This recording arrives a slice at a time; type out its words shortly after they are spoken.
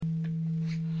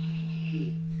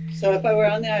So if I were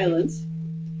on the islands,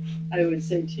 I would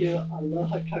say to you,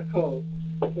 aloha kako,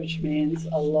 which means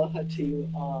aloha to you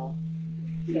all.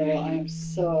 So I am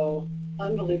so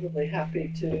unbelievably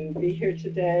happy to be here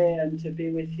today and to be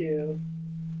with you.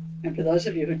 And for those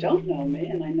of you who don't know me,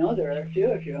 and I know there are a few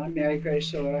of you, I'm Mary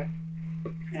Grace Orr.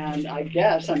 And I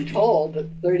guess, I'm told that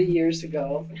 30 years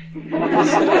ago,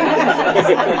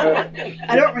 I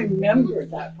don't remember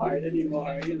that part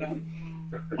anymore, you know.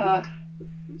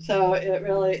 So it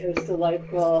really is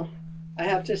delightful. I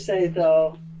have to say,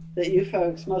 though, that you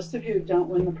folks, most of you don't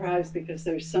win the prize because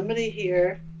there's somebody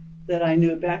here that I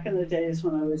knew back in the days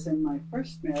when I was in my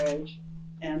first marriage,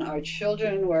 and our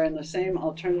children were in the same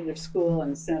alternative school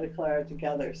in Santa Clara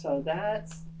together. So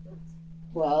that's,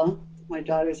 well, my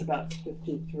daughter's about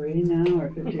 53 now,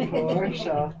 or 54,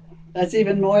 so that's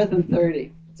even more than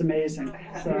 30. It's amazing.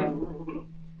 So,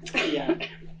 yeah,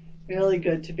 really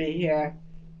good to be here,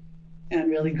 and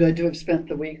really good to have spent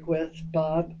the week with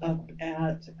Bob up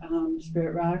at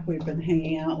Spirit Rock. We've been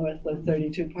hanging out with the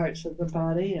 32 parts of the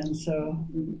body, and so,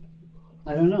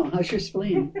 I don't know, how's your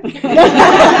spleen? What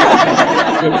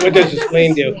does the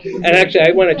spleen do? And actually,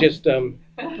 I want to just...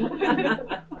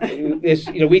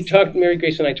 we talked, Mary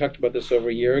Grace and I talked about this over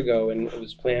a year ago, and it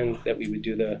was planned that we would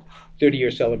do the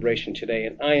 30-year celebration today,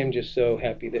 and I am just so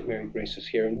happy that Mary Grace is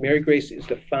here. And Mary Grace is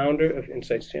the founder of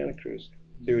Insight Santa Cruz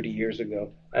 30 years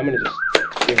ago. I'm going to just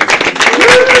give her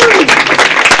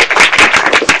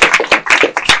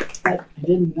I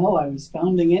didn't know I was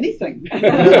founding anything.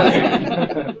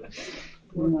 Here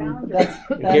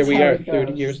we are,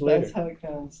 30 years later. That's how it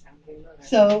goes.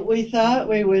 So we thought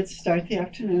we would start the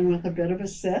afternoon with a bit of a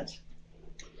sit.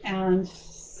 And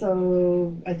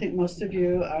so I think most of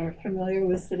you are familiar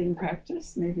with sitting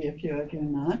practice, maybe a few of you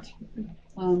not.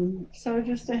 So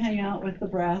just to hang out with the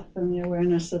breath and the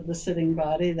awareness of the sitting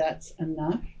body, that's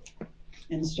enough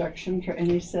instruction for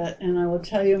any sit. And I will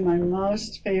tell you my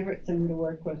most favorite thing to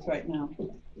work with right now.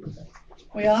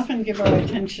 We often give our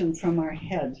attention from our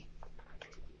head.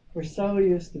 We're so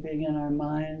used to being in our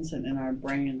minds and in our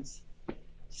brains.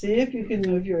 See if you can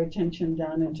move your attention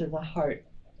down into the heart.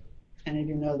 And if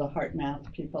you know the heart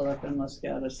math people up in Los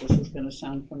Gatos, this is going to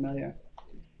sound familiar.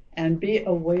 And be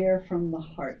aware from the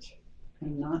heart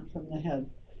and not from the head.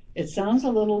 It sounds a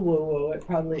little woo-woo, it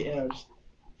probably is.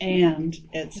 And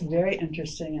it's very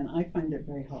interesting, and I find it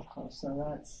very helpful.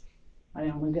 So I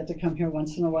only get to come here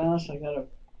once in a while, so I got to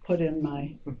put in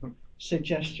my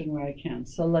suggestion where I can.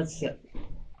 So let's sit.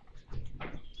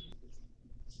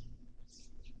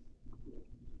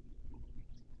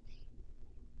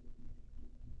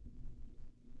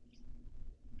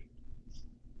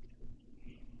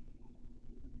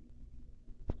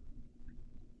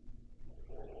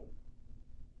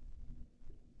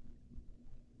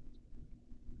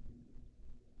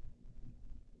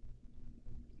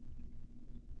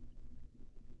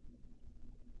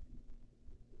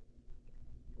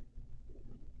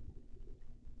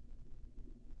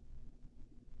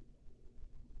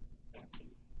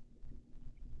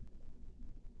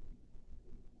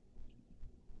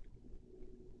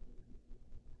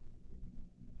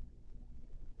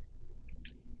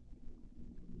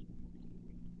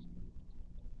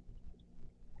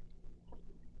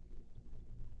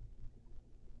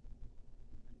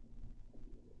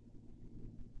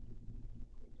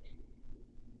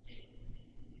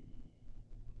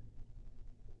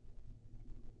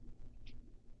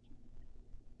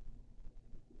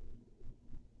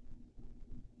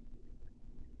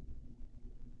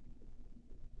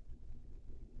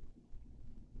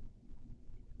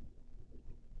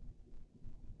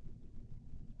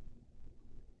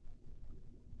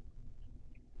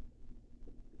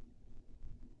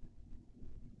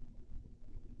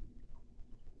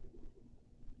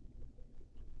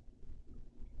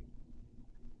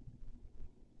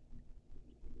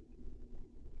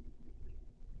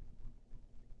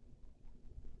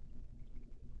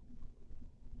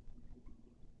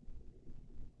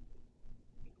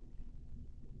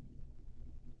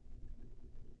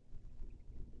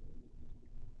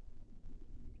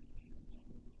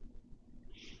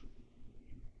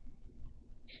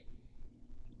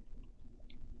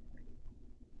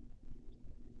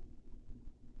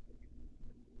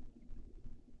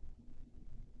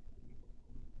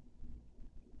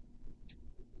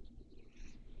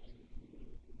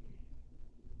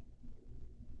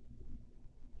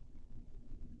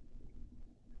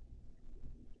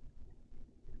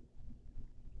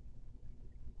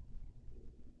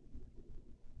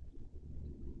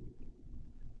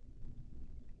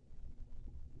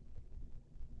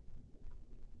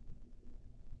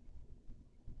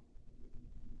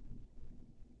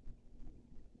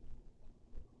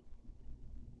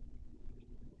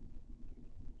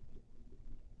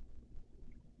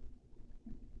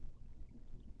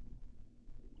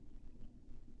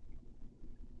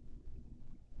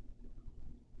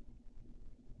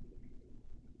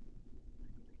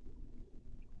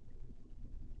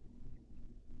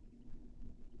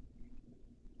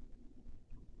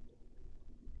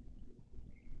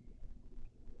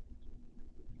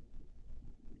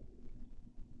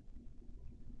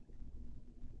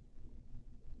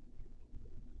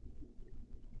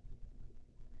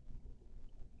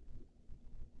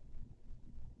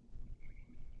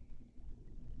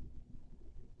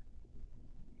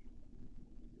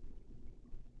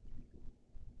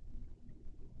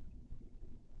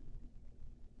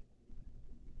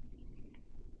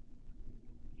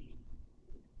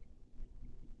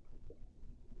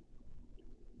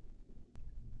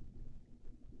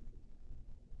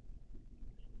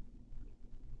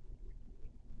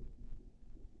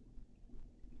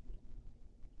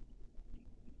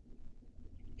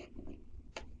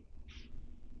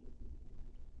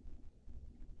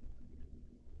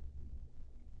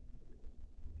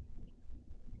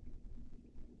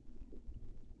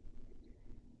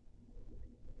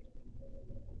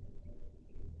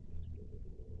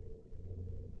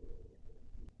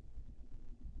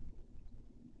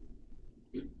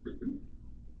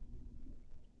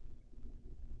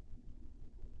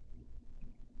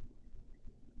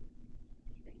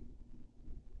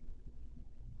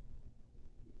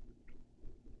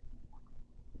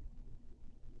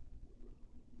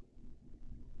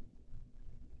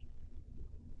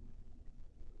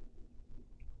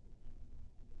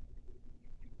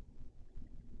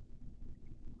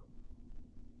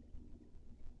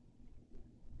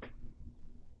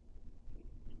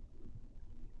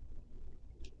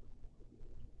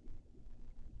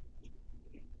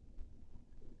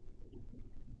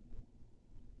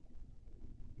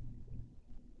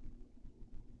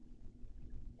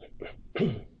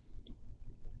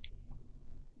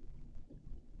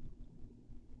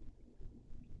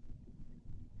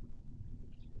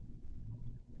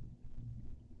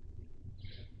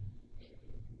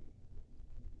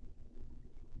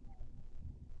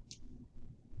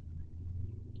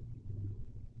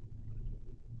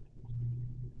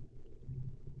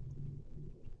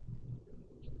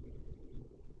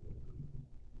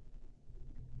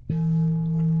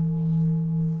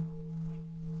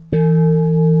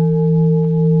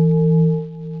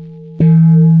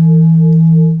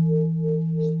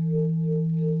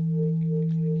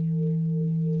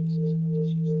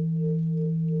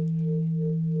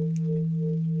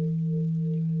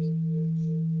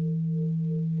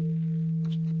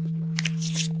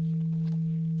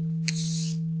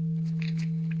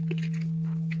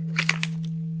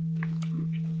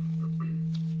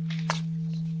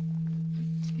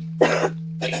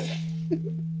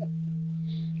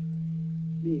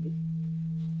 Maybe.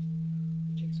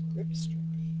 It takes grip strength.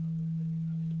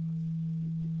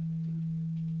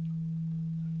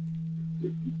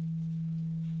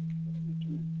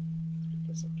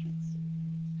 Because I can't see.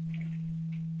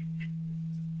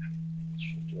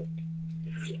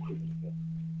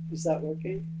 Is that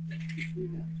working?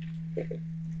 Yeah.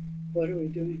 What are we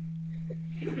doing?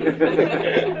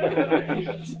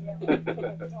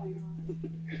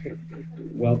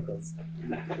 Welcome.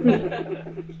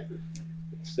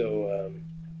 So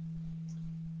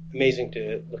amazing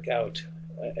to look out,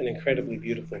 an incredibly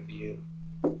beautiful view.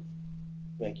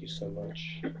 Thank you so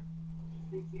much.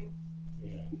 Thank you.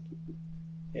 Yeah.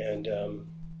 And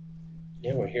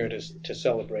we're here to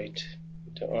celebrate,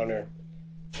 to honor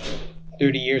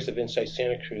 30 years of Insight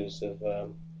Santa Cruz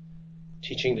of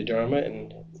teaching the Dharma,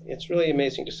 and it's really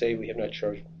amazing to say we have not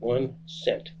charged 1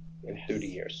 cent in 30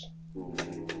 years.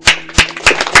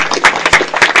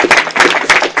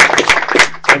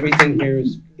 Everything here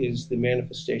is the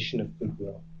manifestation of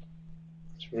goodwill.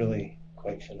 It's really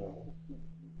quite phenomenal.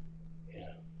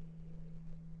 Yeah.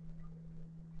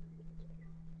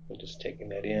 I'm just taking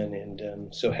that in,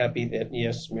 and so happy that,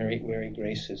 yes, Mary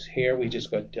Grace is here. We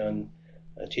just got done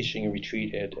teaching a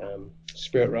retreat at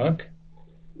Spirit Rock.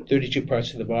 32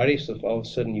 parts of the body, so if all of a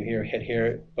sudden you hear head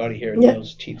hair, body hair,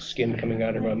 nails, teeth, skin coming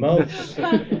out of our mouths.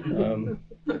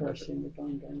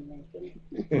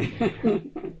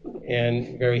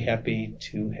 And very happy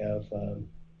to have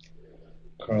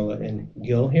Carla and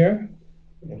Gil here,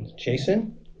 and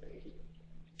Jason.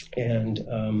 And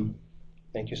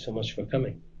thank you so much for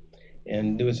coming.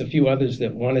 And there was a few others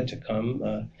that wanted to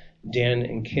come. Dan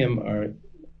and Kim are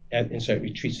at Insight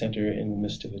Retreat Center in the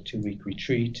midst of a 2-week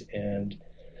retreat, and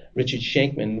Richard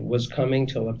Shankman was coming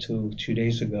till up to 2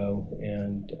 days ago,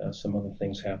 and some other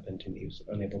things happened and he was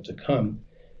unable to come.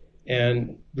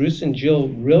 And Bruce and Jill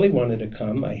really wanted to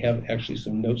come. I have actually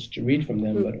some notes to read from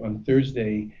them, but on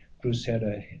Thursday, Bruce had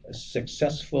a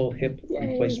successful hip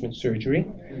replacement surgery,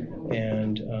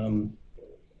 and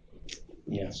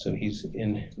so he's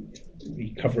in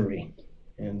recovery.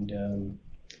 And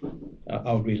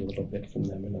I'll read a little bit from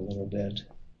them in a little bit.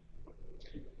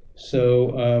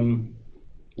 So,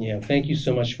 thank you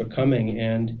so much for coming.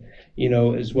 And,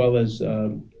 as well as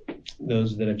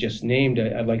those that I've just named,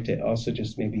 I'd like to also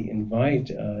just maybe invite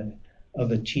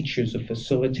other teachers or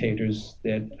facilitators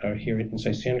that are here at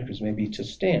Insight Santa Cruz maybe to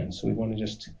stand. So we want to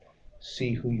just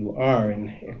see who you are and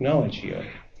acknowledge you.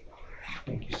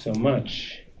 Thank you so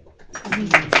much.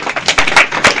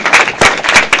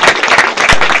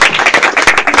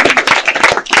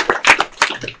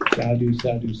 Sadhu,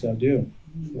 sadhu, sadhu.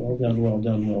 Well done, well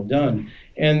done, well done.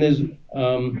 And there's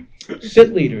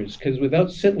sit leaders, because without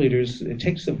sit leaders, it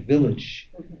takes a village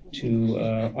to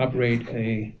operate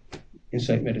a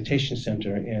Insight Meditation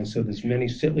Center. And so there's many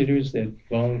sit leaders that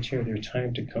volunteer their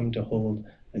time to come to hold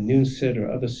a noon sit or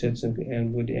other sits.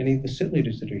 And would any of the sit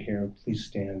leaders that are here please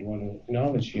stand? I want to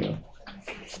acknowledge you.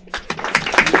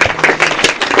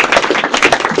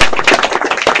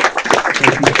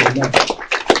 Thank you so much.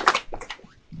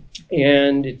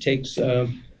 And it takes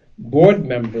board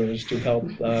members to help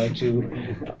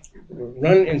to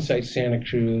run Insight Santa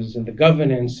Cruz and the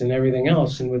governance and everything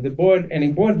else. And with the board,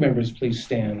 any board members, please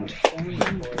stand.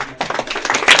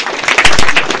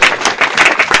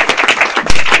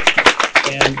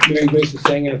 And Mary Grace is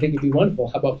saying, and I think it'd be wonderful,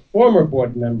 how about former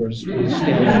board members, please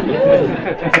stand.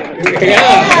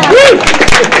 Yeah.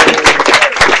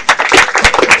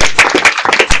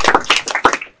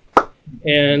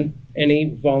 And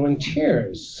any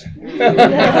volunteers?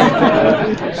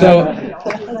 So,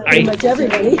 pretty much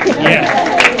everybody.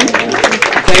 Yeah.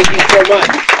 Thank you so much.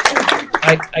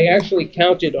 I actually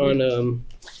counted on.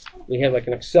 We had like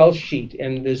an Excel sheet,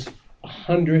 and there's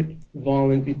 100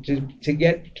 volunteers to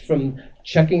get from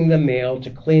checking the mail to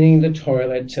cleaning the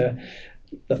toilet to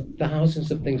the thousands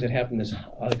of things that happen. There's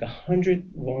like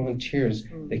 100 volunteers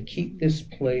that keep this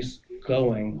place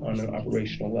going on an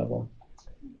operational level.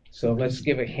 So let's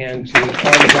give a hand to all the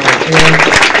volunteers.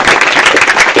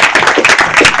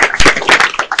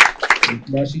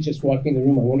 Marcy's just walking the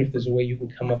room. I wonder if there's a way you can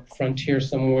come up front here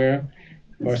somewhere.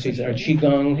 Marcy's our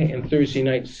Qigong and Thursday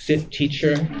night sit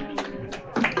teacher.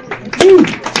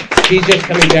 She's just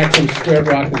coming back from Square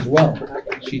Rock as well.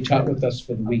 She taught with us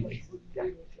for the week.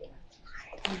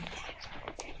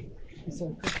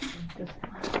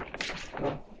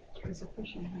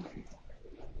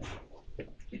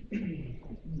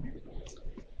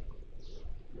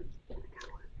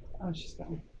 Oh, she's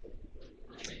gone.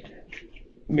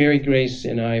 Mary Grace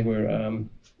and I were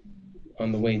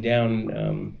on the way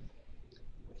down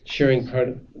sharing part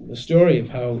of the story of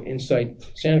how Insight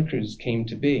Santa Cruz came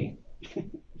to be.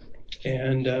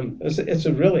 And it's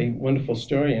a really wonderful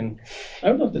story, and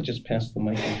I would love to just pass the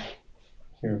mic and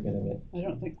hear a bit of it. I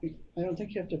don't think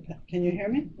you have to. Can you hear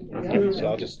me? Yeah. So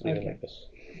I'll just leave it like this.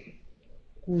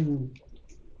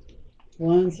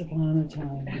 Once upon a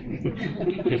time.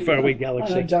 In a faraway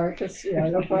galaxy. On a darkest,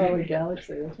 a faraway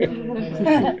galaxy.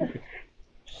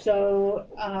 So,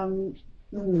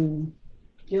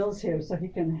 Gil's here, so he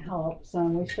can help. So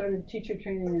we started teacher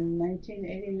training in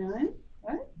 1989,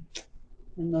 right?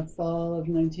 In the fall of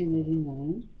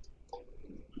 1989.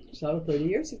 So 30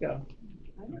 years ago.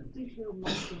 I don't think your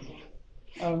mic is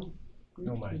on. Oh.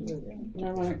 No mind.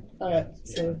 No mind. All right,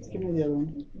 so give me the other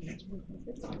one. It's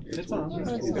on. It's on.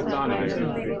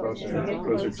 Actually,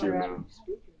 closer to your mouth.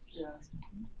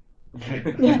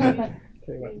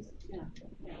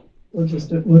 We'll just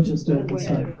do it this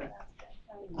way.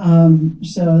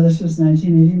 So this was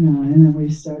 1989, and we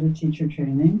started teacher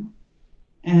training.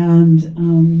 And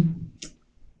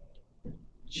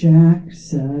Jack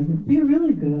said it'd be a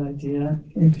really good idea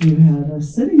if you had a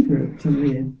sitting group to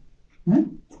lead, right?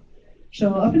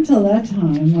 So up until that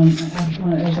time,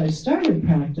 as I started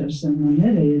practice in the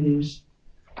mid-'80s,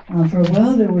 for a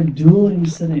while there were dueling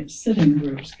sitting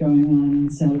groups going on in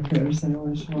Santa Cruz. There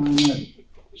was one at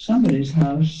somebody's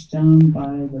house down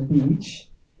by the beach,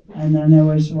 and then there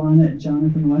was one at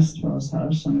Jonathan Westfall's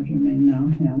house, some of you may know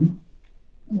him,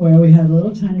 where we had a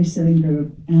little tiny sitting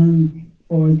group, and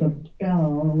for the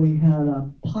bell we had a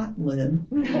pot lid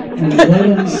and a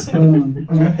wooden spoon.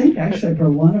 And I think actually for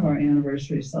one of our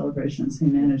anniversary celebrations he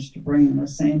managed to bring the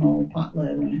same old pot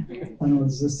lid, and I don't know if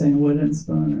it's the same wooden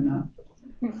spoon or not.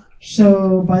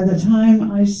 So by the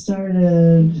time I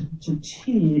started to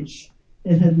teach,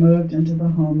 it had moved into the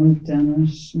home of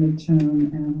Dennis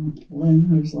Midtoon and Lynn,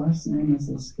 whose last name is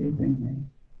escaping me.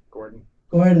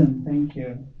 Gordon, thank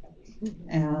you.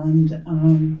 And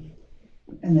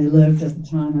they lived at the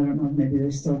time, I don't know, maybe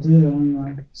they still do, on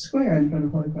the square in front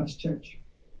of Holy Cross Church.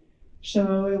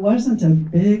 So it wasn't a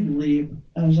big leap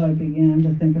as I began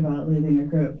to think about leading a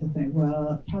group, to think,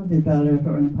 well, it'd probably be better if it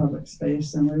were in a public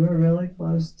space, and we were really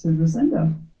close to the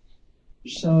Zendo.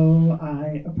 So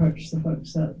I approached the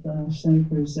folks at the Santa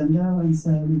Cruz Zendo and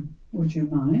said, would you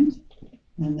mind?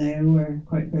 And they were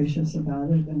quite gracious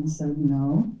about it and said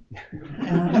no.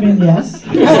 Yes.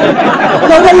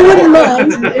 No, you wouldn't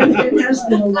mind. It has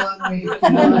been a long week.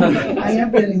 I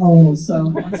am getting old, so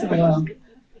once in a while.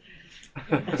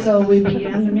 So we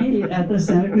began to meet at the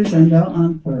Santa Cruz Zendo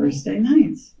on Thursday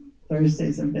nights.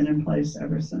 Thursdays have been in place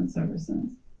ever since.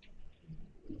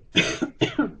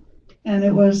 And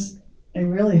it was a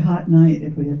really hot night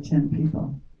if we had 10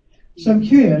 people. So I'm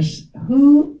curious,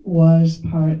 who was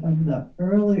part of the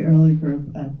early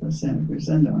group at the Santa Cruz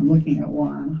Zendo? I'm looking at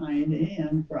Juan, Heidi,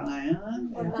 and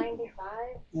Brian. Or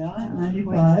 95? Yeah,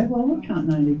 95. Well, we'll count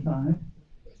 95.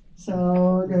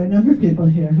 So there are a number of people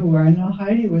here who were. I know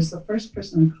Heidi was the first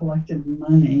person who collected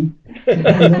money to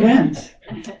pay the rent.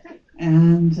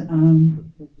 And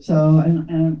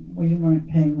we weren't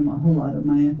paying them a whole lot of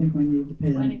money. I think we needed to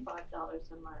pay them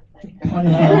 $25 a month.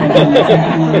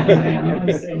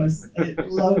 $25. It was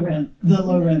low rent, the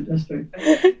low rent district.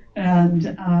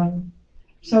 And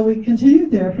so we continued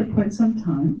there for quite some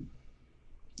time.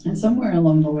 And somewhere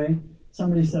along the way,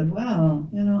 somebody said, well,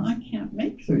 I can't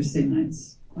make Thursday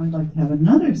nights. I'd like to have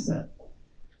another set.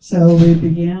 So we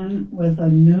began with a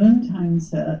noontime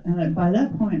set. And by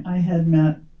that point, I had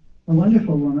met a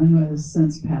wonderful woman who has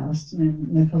since passed, named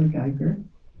Nicola Geiger.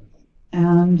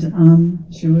 And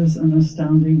she was an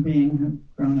astounding being who had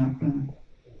grown up in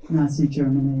Nazi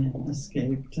Germany and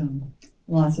escaped.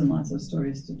 Lots and lots of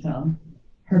stories to tell.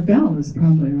 Her bell is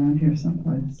probably around here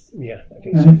someplace. Yeah, I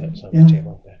think so. That's on the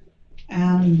table.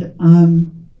 And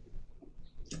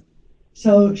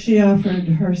So she offered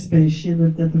her space. She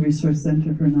lived at the Resource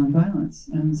Center for Nonviolence.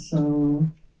 And so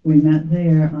we met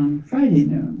there on Friday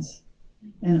noons.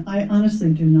 And I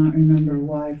honestly do not remember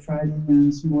why Friday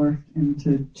noons morphed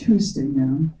into Tuesday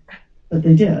noon, but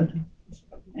they did.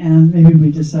 And maybe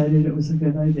we decided it was a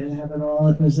good idea to have it all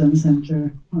at the Zen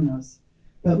Center. Who knows?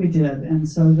 But we did. And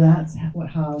so that's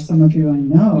how some of you I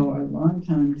know are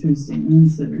longtime Tuesday noon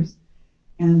sitters.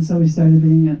 And so we started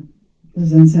being at the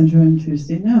Zen Center on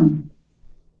Tuesday noon.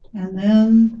 And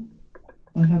then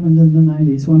what happened in the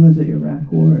 90s? One of the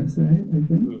Iraq wars, right? I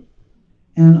think.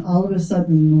 And all of a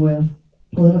sudden, with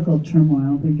political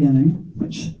turmoil beginning,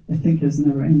 which I think has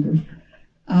never ended,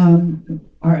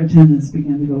 our attendance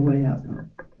began to go way up.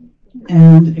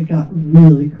 And it got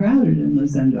really crowded in the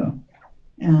Zendo.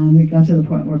 And it got to the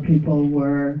point where people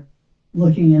were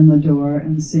looking in the door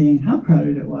and seeing how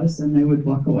crowded it was, and they would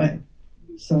walk away.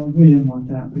 So we didn't want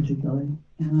that particularly.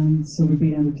 And so we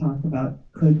began to talk about,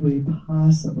 could we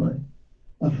possibly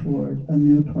afford a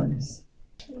new place?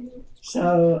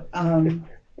 So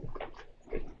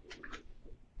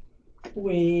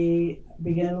we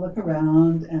began to look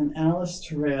around, and Alice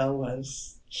Terrell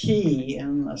was key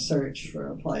in the search for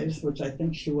a place, which I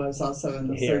think she was also in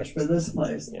the search for this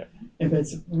place. Yeah. If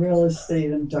it's real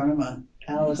estate and Dharma,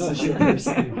 Alice is your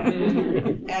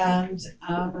person. And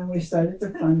we started to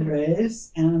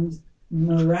fundraise, and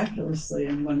miraculously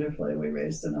and wonderfully we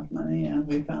raised enough money, and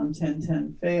we found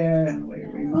 1010 Fair, and we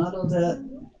remodeled it.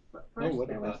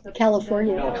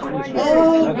 California.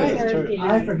 Oh, right.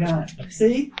 I forgot.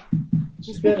 See?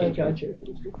 It's good I got you.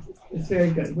 It's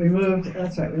very good. We moved,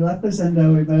 that's right, we left the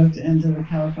Zendo, we moved into the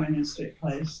California Street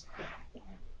Place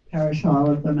Parish Hall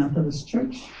of the Methodist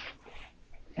Church.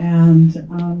 And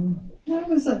it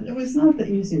was not the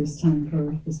easiest time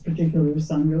for this particular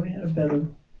Sangha. We had a bit of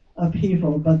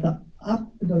upheaval, but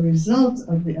the result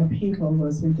of the upheaval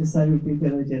was we decided it would be a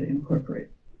good idea to incorporate.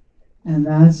 And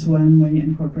that's when we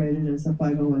incorporated as a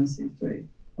 501c3,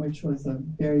 which was a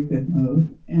very good move.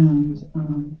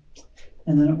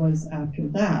 And then it was after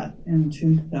that, in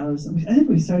 2000, I think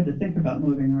we started to think about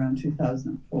moving around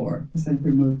 2004, because I think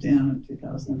we moved in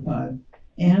 2005.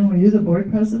 Anne, were you the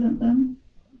board president then?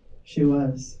 She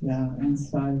was, yeah,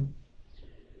 inside.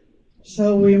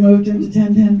 So we moved into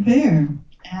 1010 Fair.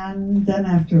 And then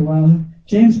after a while,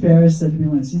 James Barris said to me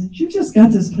once, he said, you just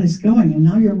got this place going, and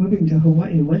now you're moving to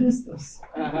Hawaii. What is this?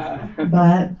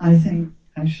 But I think,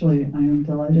 actually, I am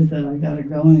delighted that I got it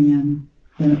going, and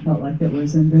then it felt like it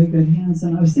was in very good hands.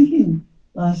 And I was thinking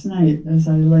last night as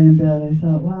I lay in bed, I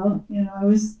thought, well, you know, I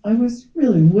was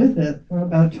really with it for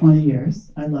about 20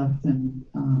 years. I left in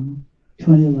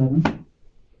 2011.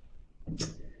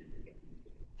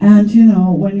 And, you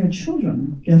know, when your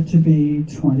children get to be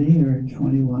 20 or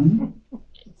 21,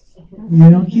 you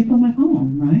don't keep them at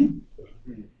home, right?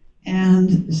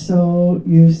 And so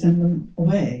you send them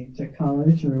away to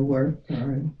college or work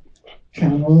or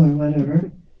travel or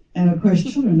whatever. And of course,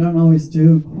 children don't always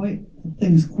do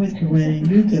things quite the way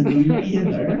you did them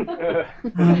either.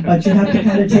 But you have to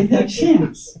kind of take that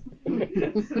chance.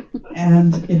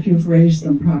 And if you've raised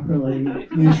them properly,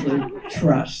 usually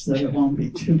trust that it won't be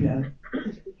too bad.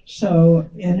 So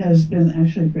it has been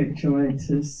actually a great joy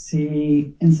to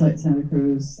see Insight Santa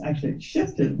Cruz. Actually, it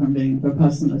shifted from being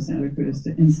Vipassana Santa Cruz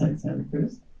to Insight Santa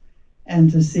Cruz, and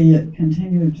to see it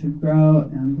continue to grow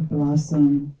and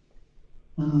blossom.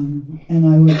 And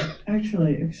I was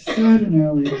actually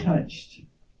extraordinarily touched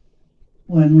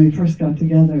when we first got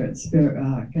together at Spirit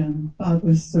Rock, and Bob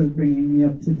was sort of bringing me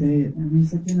up to date, and he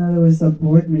said, you know, there was a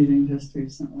board meeting just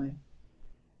recently,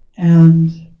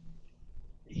 and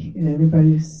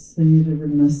everybody's seated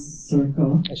in this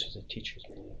circle. This was a teacher's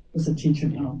meeting. It was a teacher,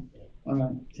 no. All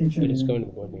right, teacher But it's meeting. going to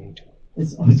the board meeting too.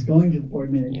 It's going to the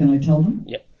board meeting. Can I tell them?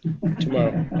 Yep,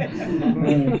 tomorrow.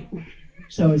 Right.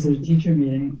 So it was a teacher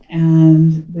meeting,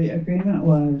 and the agreement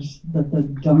was that the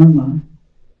Dharma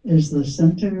is the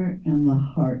center and the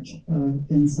heart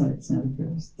of Insight Santa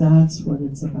Cruz. That's what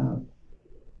it's about.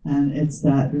 And it's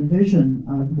that vision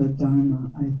of the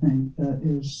Dharma, I think, that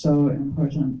is so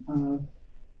important, of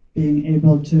being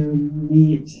able to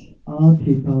meet all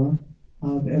people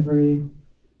of every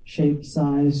shape,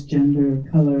 size, gender,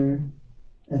 color,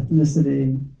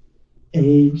 ethnicity,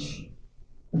 age,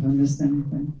 if I missed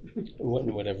anything.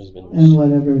 Whatever's been And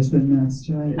whatever has been missed,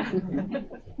 right?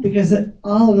 Because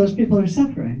all of those people are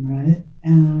suffering, right?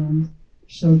 And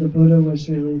so the Buddha was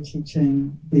really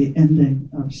teaching the ending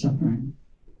of suffering.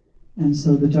 And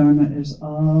so the Dharma is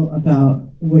all about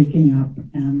waking up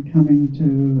and coming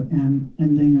to an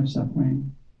ending of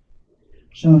suffering.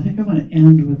 So I think I want to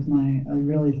end with a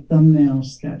really thumbnail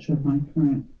sketch of my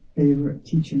current favorite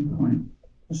teaching point.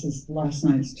 This is last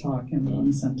night's talk in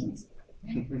one sentence.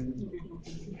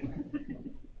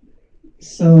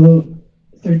 So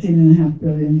 13.5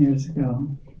 billion years ago,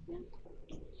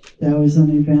 there was an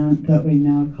event that we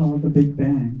now call the Big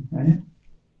Bang, right?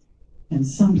 And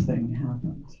something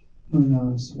happened. Who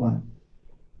knows what?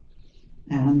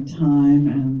 And time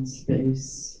and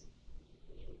space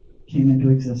came into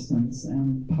existence,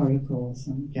 and particles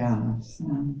and gas,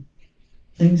 and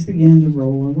things began to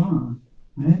roll along,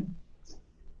 right?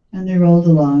 And they rolled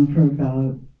along for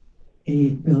about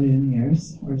 8 billion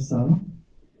years or so.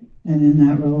 And in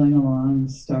that rolling along,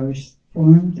 stars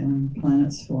formed and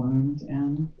planets formed,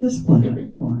 and this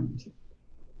planet formed.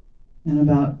 And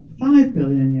about 5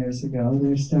 billion years ago,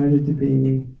 there started to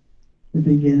be the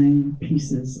beginning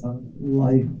pieces of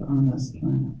life on this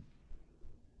planet.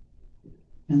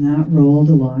 And that rolled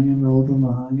along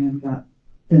and got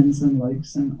fins and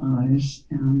legs and eyes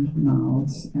and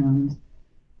mouths and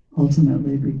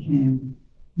ultimately became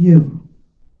you.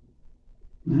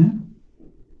 Right?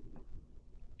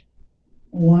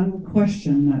 One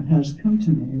question that has come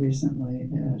to me recently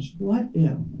is, what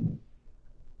if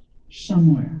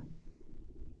somewhere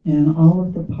in all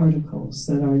of the particles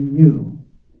that are you,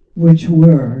 which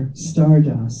were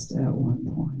stardust at one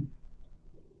point,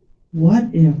 what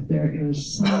if there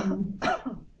is some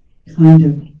kind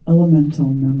of elemental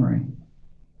memory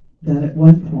that at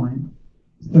one point,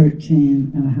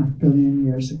 13.5 billion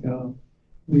years ago,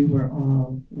 we were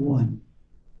all one?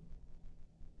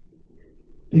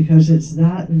 Because it's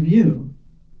that view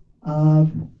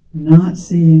of not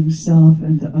seeing self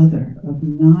and other, of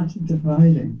not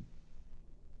dividing,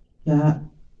 that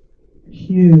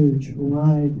huge,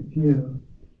 wide view,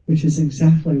 which is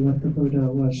exactly what the Buddha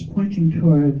was pointing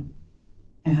toward,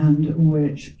 and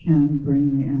which can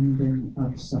bring the ending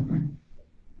of suffering.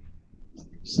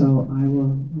 So I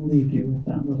will leave you with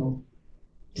that little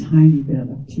tiny bit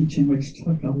of teaching, which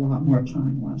took a lot more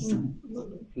time last night.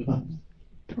 But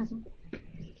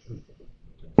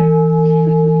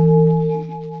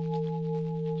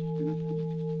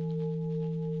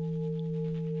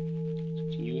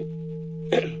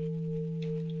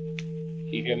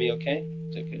Can you hear me okay?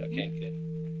 Is that good? Okay, good.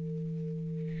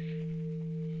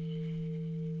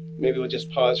 Maybe we'll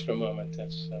just pause for a moment.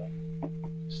 That's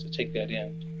just to take that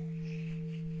in.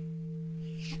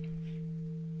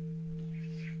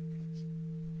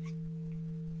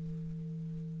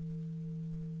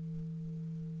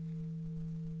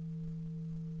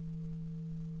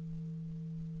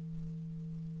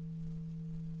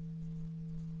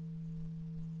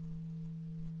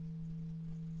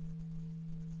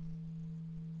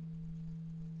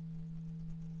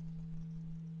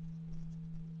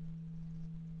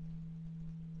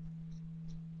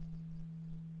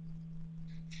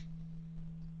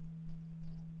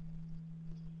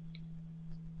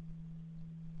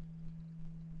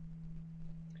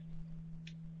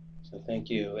 So thank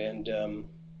you. And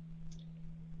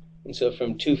so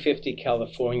from 250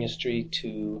 California Street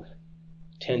to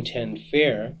 1010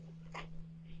 Fair,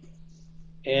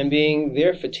 and being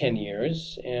there for 10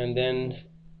 years, and then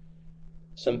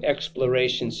some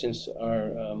exploration since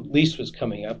our lease was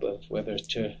coming up of whether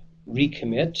to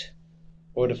recommit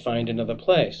or to find another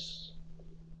place.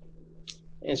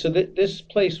 And so this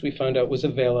place we found out was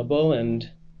available, and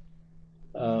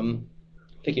I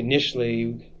think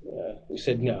initially we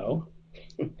said no,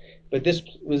 but this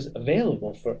was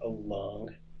available for a long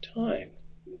time.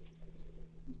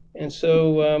 And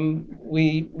so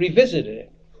we revisited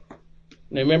it.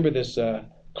 And I remember this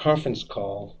conference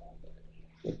call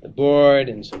with the board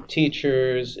and some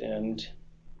teachers, and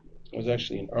it was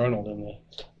actually in Arnold in the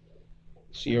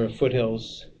Sierra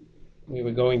foothills. We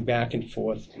were going back and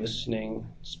forth, listening,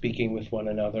 speaking with one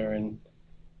another,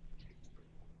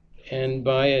 and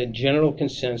by a general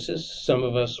consensus, some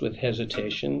of us with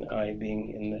hesitation, I being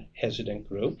in the hesitant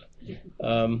group,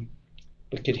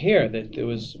 we could hear that there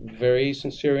was very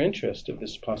sincere interest of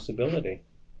this possibility.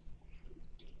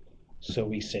 So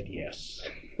we said yes.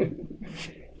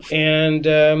 And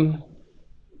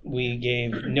we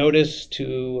gave notice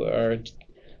to our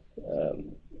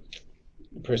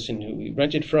person who we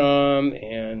rented from,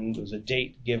 and there was a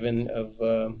date given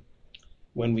of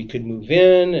when we could move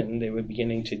in, and they were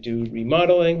beginning to do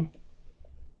remodeling.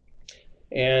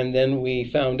 And then we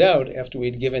found out, after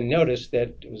we'd given notice,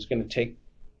 that it was going to take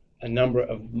a number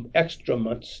of extra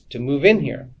months to move in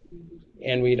here.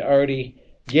 And we'd already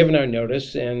given our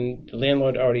notice, and the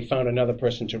landlord already found another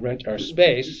person to rent our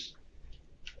space.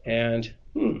 And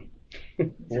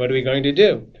what are we going to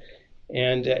do?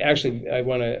 And actually, I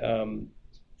want to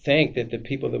thank that the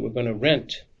people that were going to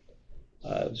rent,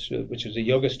 which was a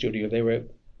yoga studio, they were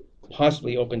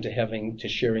possibly open to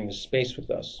sharing the space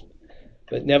with us.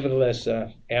 But nevertheless,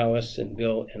 Alice and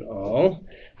Bill and all,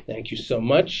 thank you so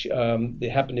much.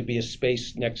 There happened to be a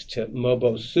space next to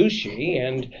Mobo Sushi,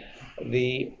 and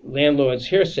the landlords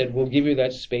here said, we'll give you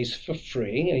that space for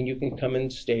free, and you can come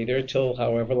and stay there till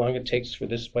however long it takes for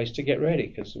this place to get ready,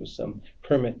 because there was some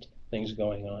permit things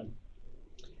going on.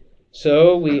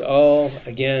 So we all,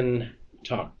 again,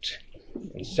 talked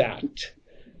and sat,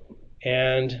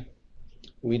 and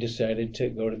we decided to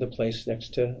go to the place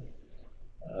next to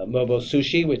Mobo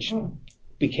Sushi, which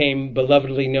became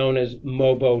belovedly known as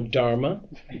Mobo Dharma,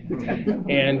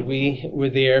 and we were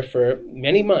there for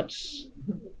many months,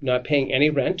 not paying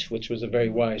any rent, which was a very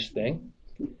wise thing.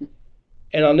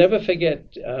 And I'll never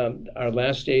forget our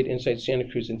last day at Insight Santa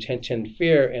Cruz in 1010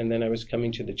 Fair, and then I was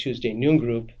coming to the Tuesday noon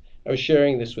group. I was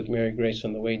sharing this with Mary Grace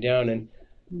on the way down, and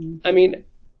I mean,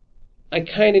 I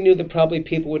kind of knew that probably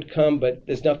people would come, but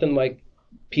there's nothing like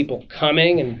people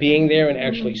coming and being there and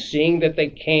actually seeing that they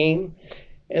came.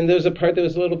 And there was a part that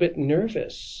was a little bit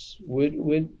nervous.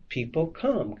 Would people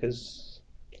come?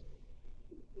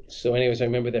 So anyways, I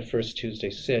remember that first Tuesday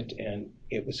sit, and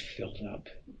it was filled up.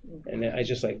 And I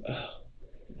just like, oh,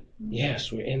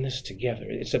 yes, we're in this together.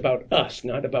 It's about us,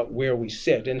 not about where we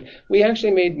sit. And we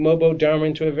actually made Mobo Dharma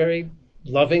into a very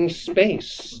loving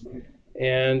space.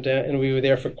 And we were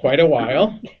there for quite a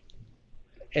while.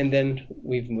 And then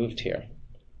we've moved here.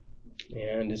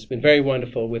 And it's been very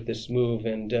wonderful with this move.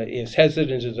 And as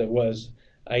hesitant as I was,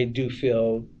 I do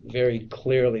feel very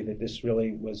clearly that this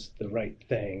really was the right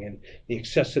thing. And the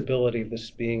accessibility of this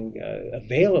being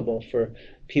available for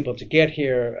people to get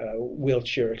here,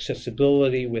 wheelchair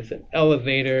accessibility with an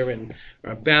elevator and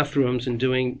our bathrooms, and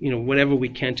doing whatever we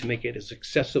can to make it as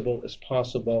accessible as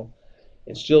possible,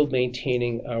 and still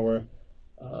maintaining our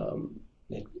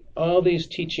all these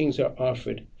teachings are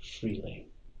offered freely.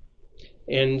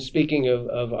 And speaking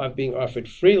of being offered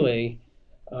freely,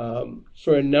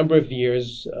 for a number of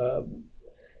years,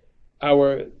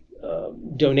 our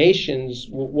donations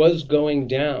was going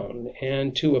down,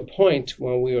 and to a point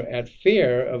when we were at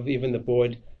fear of even the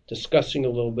board discussing a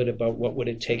little bit about what would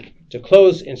it take to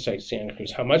close Insight Santa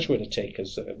Cruz, how much would it take,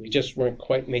 because we just weren't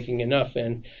quite making enough.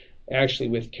 And actually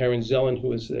with Karen Zellen, who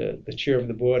was the chair of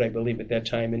the board, I believe at that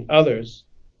time, and others,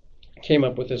 came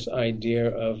up with this idea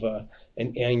of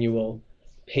an annual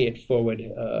pay it forward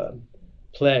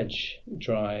pledge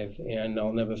drive. And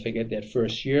I'll never forget that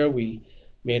first year we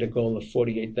made a goal of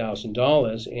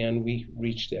 $48,000, and we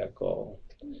reached that goal.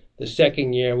 The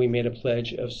second year we made a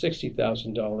pledge of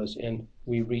 $60,000, and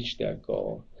we reached that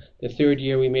goal. The third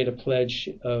year we made a pledge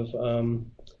of I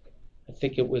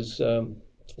think it was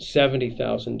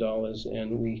 $70,000,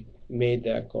 and we made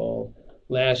that goal.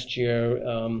 Last year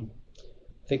I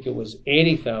think it was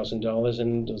 $80,000,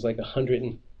 and it was like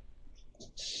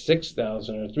 $106,000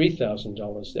 or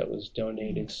 $3,000 that was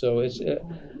donated. So it's,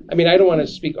 I mean, I don't want to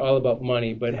speak all about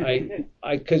money, but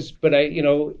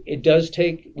it does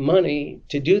take money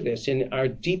to do this, and our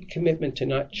deep commitment to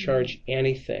not charge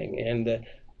anything, and the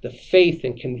faith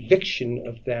and conviction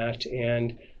of that,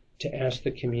 and to ask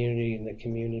the community, and the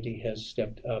community has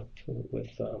stepped up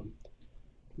with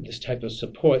this type of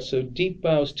support. So deep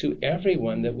bows to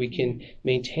everyone that we can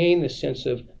maintain the sense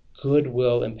of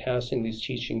goodwill in passing these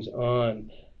teachings on.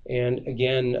 And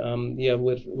again,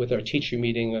 with our teacher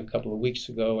meeting a couple of weeks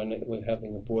ago, and we're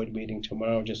having a board meeting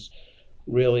tomorrow, just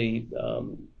really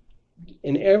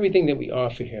in everything that we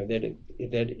offer here, that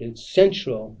it's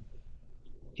central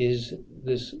is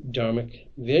this dharmic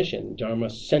vision,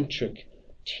 dharma-centric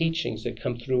teachings that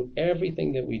come through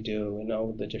everything that we do, and all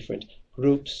of the different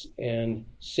groups and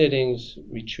sittings,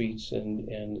 retreats,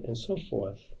 and so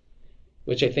forth,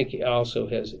 which I think also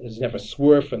has never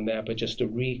swerved from that, but just a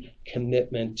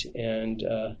recommitment and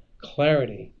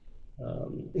clarity,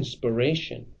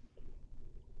 inspiration.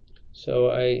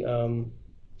 So I'm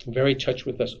very touched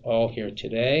with us all here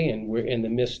today, and we're in the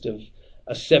midst of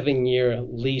a 7-year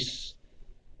lease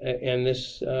in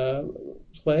this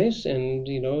place, and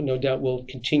no doubt we'll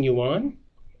continue on.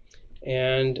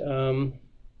 And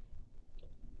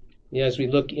as we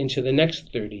look into the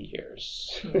next 30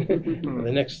 years,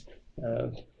 the next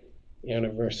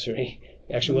anniversary.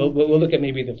 Actually, we'll look at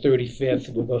maybe the 35th.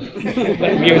 We'll go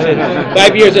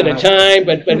 5 years at a time.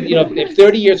 But if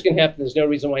 30 years can happen, there's no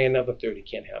reason why another 30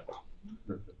 can't happen.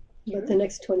 But the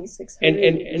next 2,600.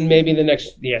 And maybe the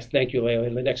next, yes, thank you, Leila,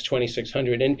 the next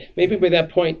 2,600. And maybe by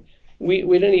that point, we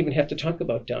don't even have to talk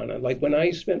about Dana. Like when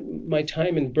I spent my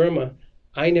time in Burma,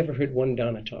 I never heard one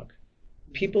Dana talk.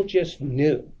 People just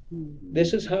knew.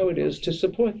 This is how it is to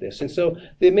support this. And so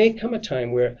there may come a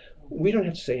time where we don't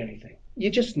have to say anything. You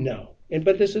just know.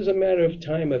 But this is a matter of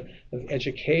time of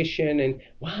education, and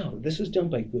wow, this is done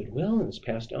by goodwill and it's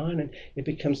passed on, and it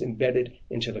becomes embedded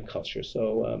into the culture.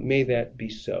 So may that be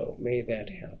so. May that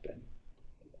happen.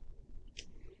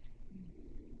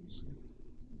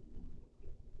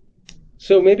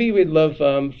 So maybe we'd love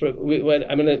I'm going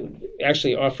to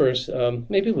actually offer.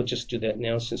 Maybe we'll just do that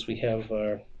now since we have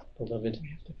our beloved. We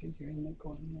have to figure in the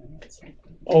Guanyin at some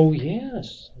point. Oh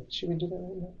yes, should we do that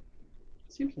right now?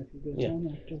 Seems like a good Yeah. time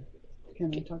after.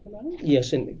 Can I talk about it?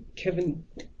 Yes, and Kevin,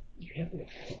 you have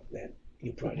that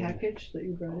you The brought in. package that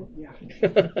you brought in? Yeah.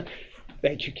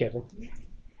 Thank you, Kevin.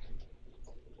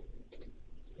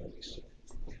 Let me see.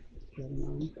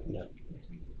 No.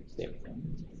 There we go.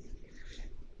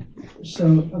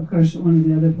 So, of course, one of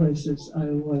the other places I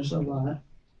was a lot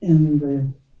in the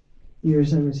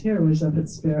years I was here was up at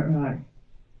Spirit Rock.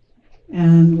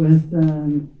 And with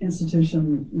an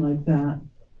institution like that,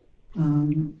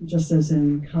 just as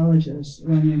in colleges,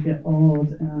 when you get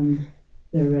old and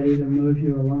they're ready to move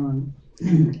you along,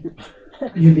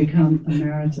 you become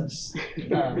emeritus.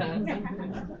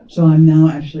 So I'm now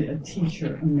actually a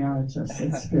teacher emeritus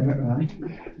at Spirit Rock,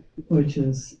 which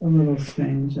is a little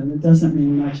strange, and it doesn't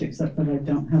mean much except that I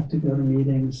don't have to go to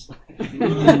meetings,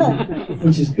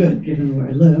 which is good given where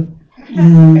I live,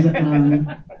 and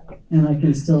I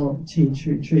can still teach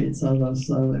retreats, although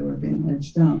slowly we're being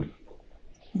edged out.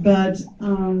 But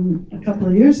a couple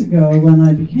of years ago, when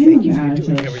I became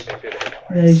emeritus,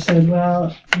 they said,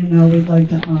 well, we'd like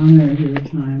to honor your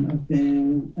time of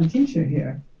being a teacher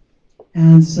here.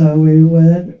 And so we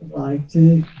would like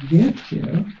to gift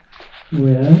you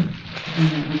with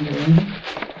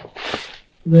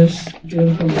this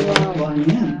beautiful little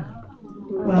Guanyin.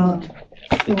 Well,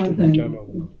 the one thing,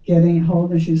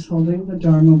 she's holding the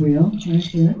Dharma wheel right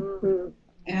here.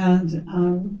 And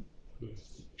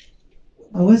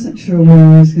I wasn't sure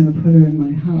where I was going to put her in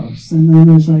my house. And then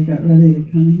as I got ready to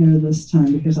come here this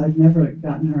time, because I'd never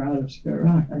gotten her out of Spirit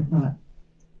Rock, I thought,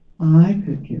 I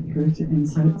could give her to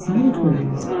Insight Santa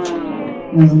Cruz.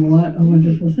 And what a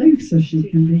wonderful thing, so she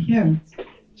can be here.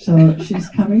 So she's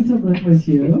coming to live with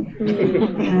you,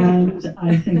 and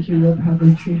I think you will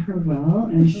probably treat her well,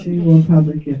 and she will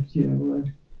probably gift you with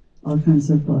all kinds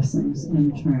of blessings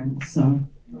in turn. So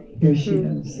here she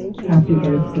is. Happy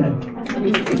birthday.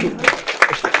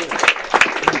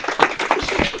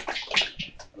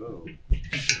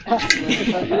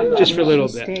 Just for a little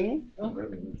bit.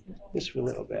 Just for a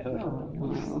little bit.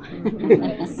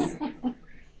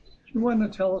 You want to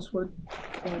tell us what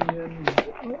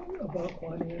about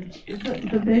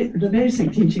Guanyin? The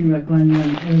basic teaching about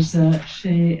Guanyin is that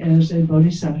she is a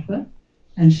bodhisattva,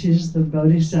 and she's the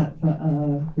bodhisattva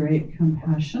of great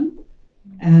compassion,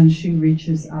 and she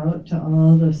reaches out to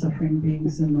all the suffering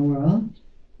beings in the world.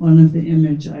 One of the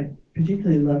image I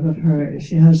particularly love of her is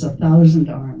she has 1,000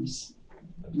 arms.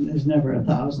 There's never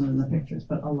 1,000 in the pictures,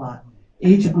 but a lot.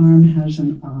 Each arm has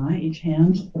an eye, each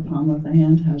hand, the palm of the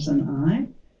hand has an eye.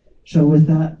 So with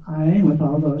that eye, with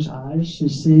all those eyes,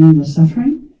 she's seeing the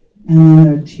suffering, and then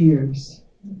there are tears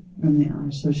from the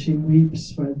eyes. So she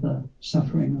weeps for the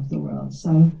suffering of the world.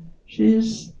 So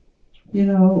she's,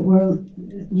 don't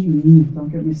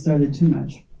get me started too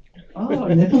much. Oh,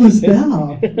 Nicholas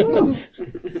Bell.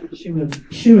 She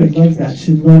would love that.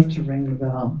 She'd love to ring the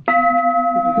bell.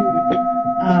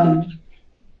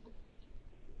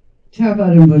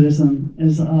 Theravada Buddhism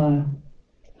is a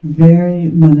very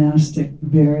monastic,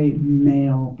 very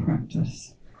male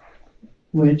practice,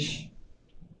 which...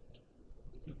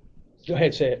 Go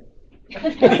ahead, say it.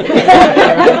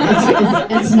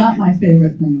 it's not my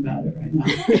favorite thing about it right now.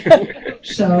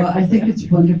 So I think it's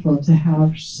wonderful to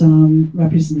have some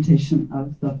representation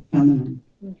of the feminine.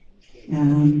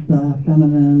 And the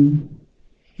feminine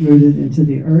rooted into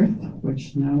the earth,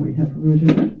 which now we have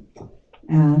rooted it,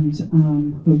 and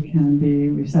who can be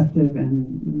receptive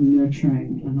and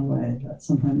nurturing in a way that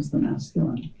sometimes the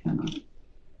masculine cannot.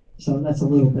 So that's a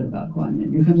little bit about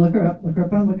Guanyin. You can look her up on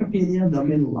Wikipedia. There'll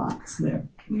be lots there.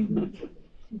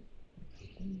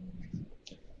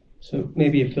 So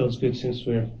maybe it feels good since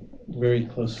we're very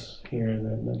close here,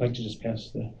 and I'd like to just pass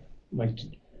the mic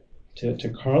to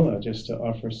Carla just to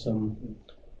offer some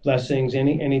blessings,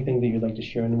 anything that you'd like to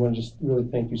share. And I want to just really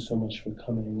thank you so much for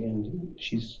coming. And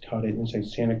she's taught at Insight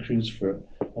Santa Cruz for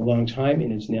a long time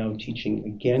and is now teaching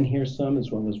again here some, as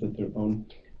well as with their own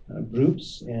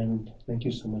groups. And thank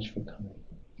you so much for coming.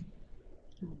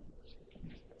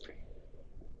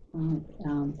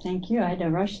 Thank you. I had to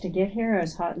rush to get here. I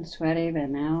was hot and sweaty, but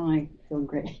now I feel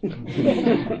great.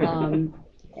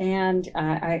 And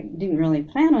I didn't really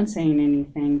plan on saying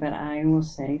anything, but I will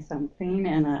say something.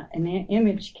 And an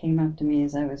image came up to me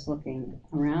as I was looking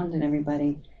around at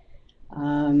everybody.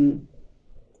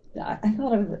 I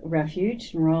thought of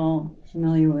refuge, and we're all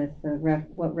familiar with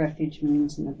what refuge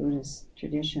means in the Buddhist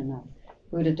tradition of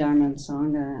Buddha, Dharma, and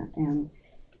Sangha, and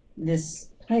this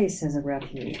place is a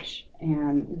refuge,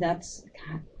 and that's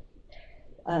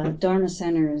Dharma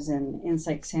centers and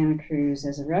Insight Santa Cruz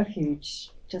as a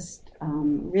refuge just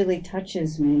really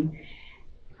touches me.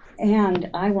 And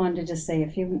I wanted to say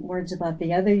a few words about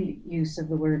the other use of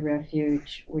the word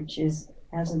refuge, which is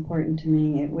as important to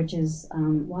me, which is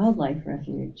wildlife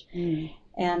refuge.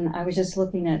 And I was just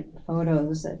looking at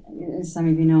photos. Some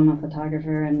of you know I'm a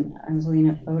photographer, and I was looking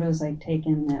at photos I'd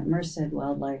taken at Merced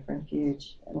Wildlife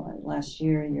Refuge last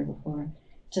year, year before,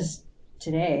 just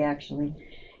today actually.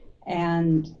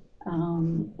 And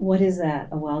what is that,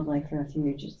 a wildlife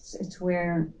refuge? It's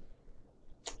where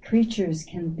creatures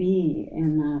can be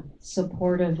in a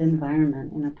supportive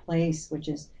environment, in a place which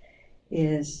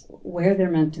is where they're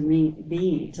meant to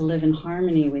be, to live in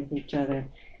harmony with each other,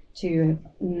 to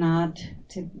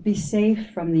be safe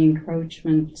from the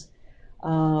encroachment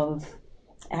of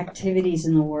activities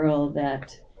in the world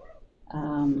that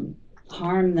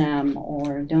harm them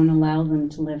or don't allow them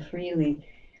to live freely.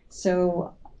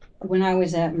 So when I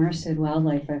was at Merced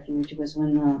Wildlife Refuge, it was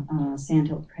when the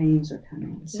sandhill cranes were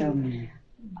coming. So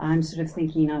I'm sort of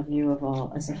thinking of you of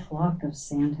all as a flock of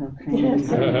sandhill cranes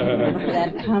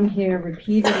that come here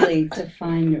repeatedly to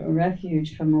find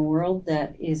refuge from a world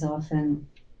that is often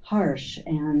harsh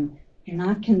and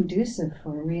not conducive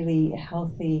for really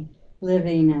healthy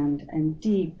living and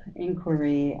deep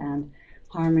inquiry and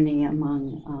harmony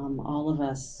among all of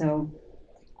us. So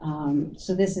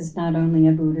this is not only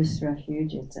a Buddhist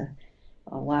refuge, it's a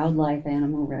wildlife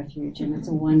animal refuge, and it's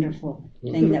a wonderful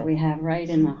thing that we have right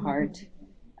in the heart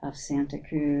of Santa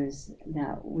Cruz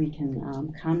that we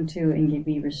can come to and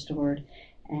be restored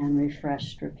and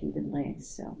refreshed repeatedly.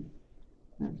 So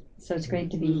it's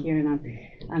great to be here, and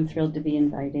I'm thrilled to be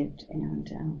invited. And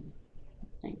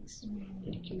thanks.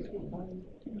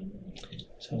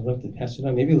 So I'd love to pass it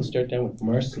on. Maybe we'll start down with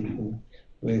Marcy, who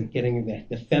we're getting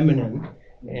the feminine.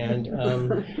 And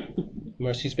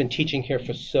Marcy's been teaching here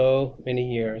for so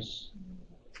many years.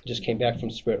 Just came back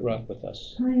from Spirit Rock with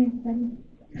us. Hi, everybody.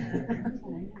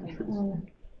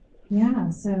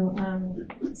 So I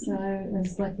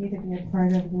was lucky to be a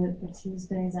part of the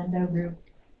Tuesdays Endo group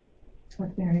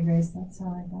with Mary Grace. That's how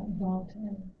I got involved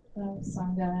in the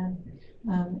Sangha,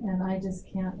 and I just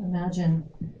can't imagine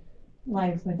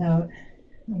life without,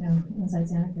 Insight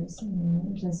Santa Cruz. I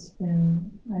mean, it's just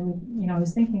been, I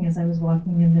was thinking as I was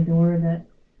walking in the door that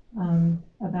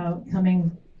about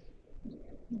coming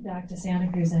back to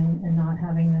Santa Cruz and not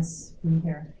having this be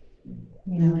here.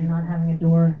 And not having a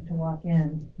door to walk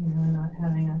in, and not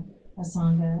having a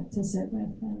Sangha to sit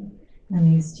with,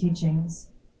 and these teachings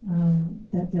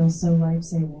that feel so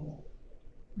life-saving.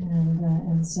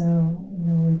 And so,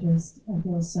 I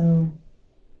feel so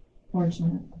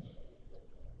fortunate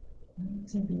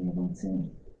to be able to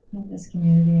have this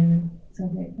community, and I'm so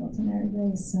grateful to Mary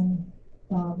Grace and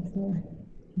Bob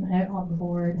on the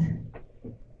board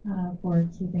for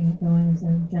keeping it going,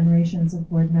 to generations of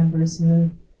board members who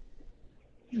have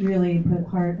really put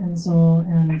heart and soul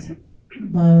and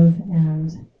love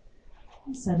and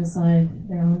set aside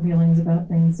their own feelings about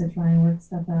things to try and work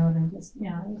stuff out, and just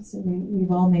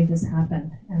we've all made this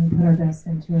happen and put our best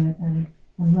into it, and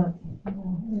look,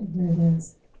 here it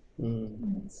is.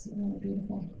 It's really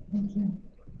beautiful. Thank you.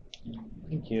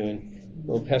 Thank you. And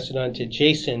we'll pass it on to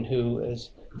Jason, who has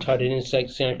taught at Insight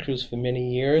Santa Cruz for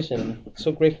many years, and I'm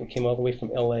so grateful he came all the way from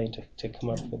LA to come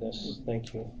up for this.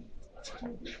 Thank you.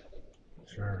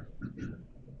 Sure.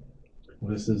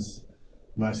 Well, this is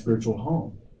my spiritual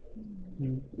home.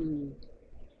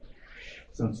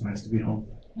 So it's nice to be home.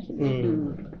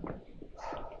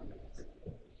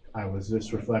 I was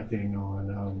just reflecting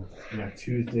on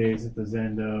Tuesdays at the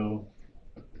Zendo.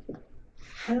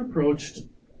 I approached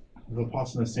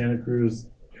Vipassana Santa Cruz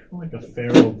like a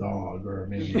feral dog, or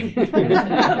maybe it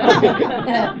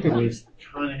was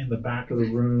kind of in the back of the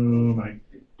room. I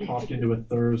popped into a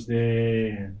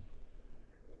Thursday and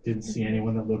didn't see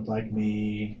anyone that looked like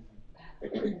me.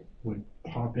 Would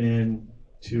pop in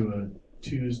to a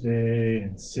Tuesday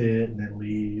and sit and then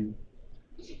leave.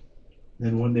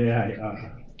 Then one day I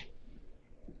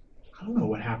don't know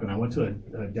what happened. I went to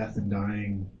a death and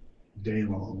dying day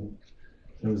long.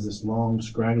 There was this long,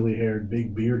 scraggly haired,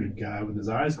 big bearded guy with his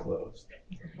eyes closed.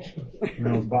 And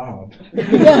that was Bob.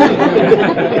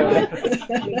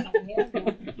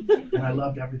 And I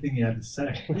loved everything he had to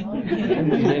say.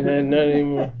 And not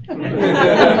anymore.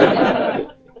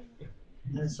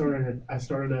 And I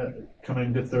started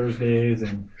coming to Thursdays,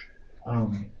 and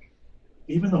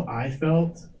even though I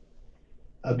felt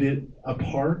a bit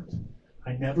apart.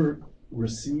 I never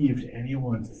received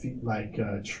anyone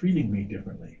treating me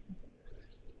differently,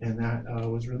 and that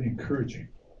was really encouraging.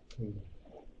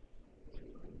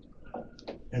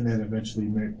 And then eventually,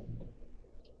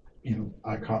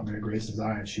 I caught Mary Grace's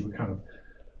eye, and she would kind of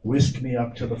whisk me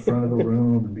up to the front of the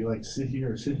room and be like, sit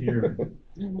here,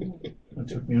 and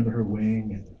took me under her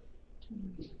wing.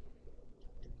 And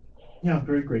yeah, I'm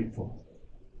very grateful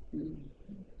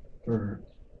for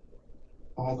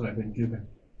all that I've been given.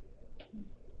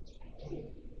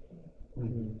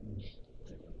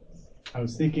 I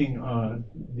was thinking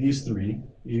you three,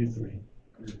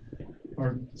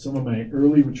 are some of my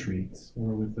early retreats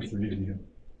were with the three of you.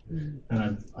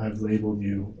 And I've labeled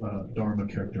you Dharma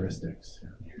characteristics.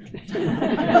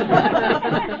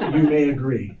 You may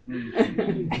agree.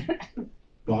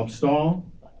 Bob Stahl,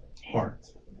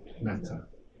 heart, metta.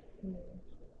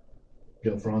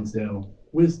 Gil Fronsdal,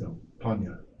 wisdom,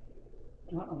 panya.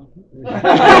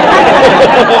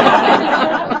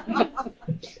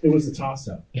 It was a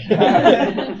toss-up.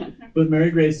 But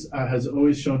Mary Grace has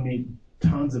always shown me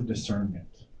tons of discernment.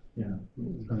 Yeah,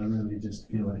 and I really just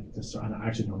feel like I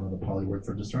actually don't know the Pali word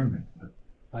for discernment.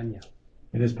 Panya.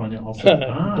 It is panya also.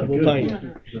 Double good.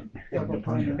 panya. Double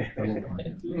panya.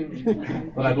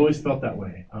 But I've always felt that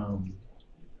way.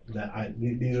 That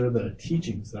these are the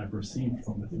teachings that I've received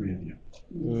from the three of you,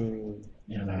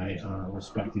 and I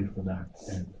respect you for that,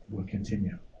 and will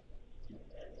continue.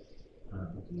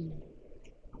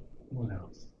 What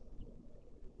else?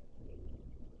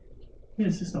 Yeah,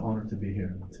 it's just an honor to be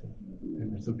here,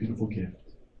 and it's a beautiful gift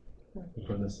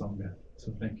for the Sangha.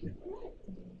 So thank you.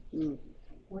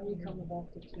 When you come back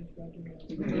to teach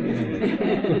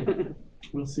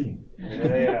We'll see.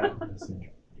 Yeah. We'll see.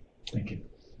 Thank you.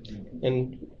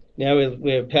 And now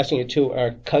we're passing it to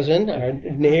our cousin, our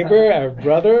neighbor, our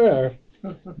brother, our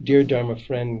dear Dharma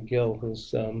friend Gil,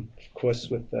 who's of course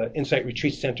with Insight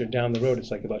Retreat Center down the road.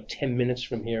 It's like about 10 minutes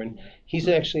from here, and he's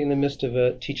actually in the midst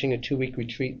of teaching a 2-week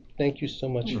retreat. Thank you so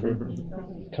much for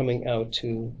coming out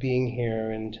to being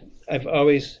here. And I've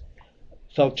always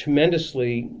felt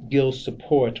tremendously Gil's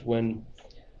support when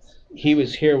he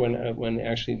was here, when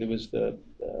actually there was the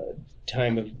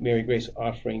time of Mary Grace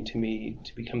offering to me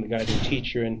to become the guiding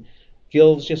teacher. And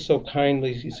Gil's just so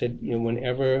kindly, he said,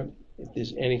 whenever if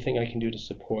there's anything I can do to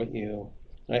support you,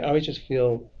 I always just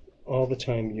feel all the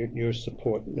time your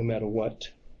support, no matter what.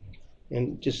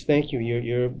 And just thank you.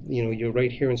 You're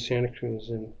right here in Santa Cruz,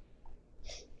 and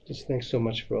just thanks so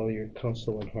much for all your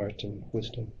counsel and heart and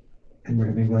wisdom. And we're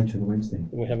having lunch on Wednesday.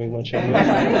 We're having lunch on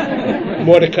Wednesday.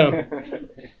 More to come.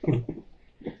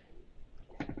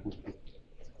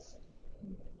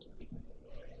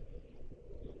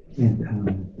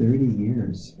 And 30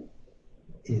 years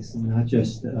is not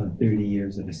just 30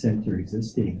 years of a center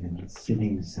existing and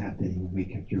sittings happening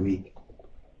week after week.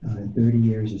 30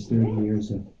 years is 30 years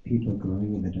of people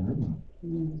growing in the Dharma.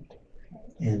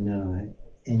 And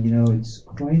it's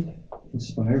quite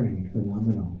inspiring and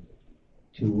phenomenal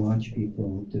to watch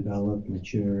people develop,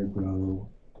 mature, grow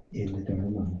in the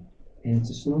Dharma. And it's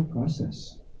a slow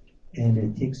process. And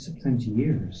it takes sometimes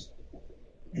years.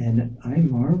 And I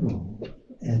marvel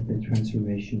at the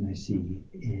transformation I see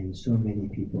in so many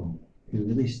people who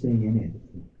really stay in it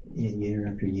year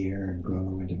after year and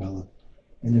grow and develop.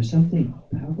 And there's something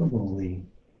palpably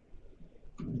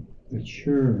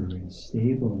mature and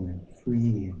stable and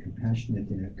free and compassionate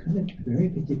in a kind of very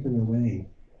particular way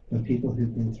of people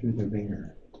who've been through the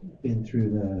ringer, been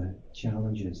through the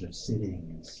challenges of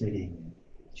sitting,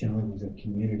 challenges of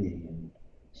community, and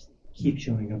keep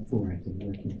showing up for it and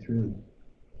working through.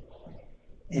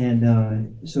 And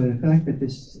so the fact that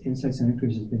this Insight Santa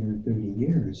Cruz has been here 30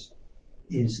 years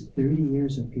is 30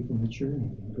 years of people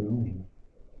maturing and growing.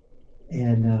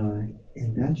 And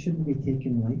that shouldn't be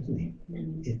taken lightly.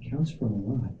 It counts for a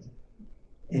lot.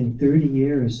 And 30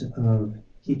 years of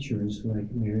teachers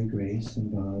like Mary Grace and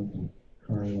Bob and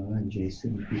Carla and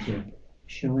Jason and people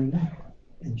showing up.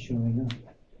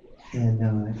 And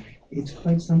it's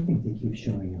quite something to keep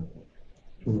showing up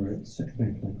for an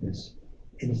event like this.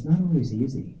 And it's not always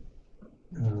easy.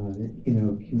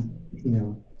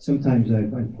 Sometimes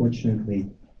I've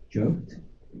unfortunately joked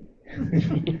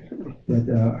that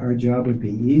our job would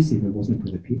be easy if it wasn't for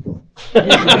the people. But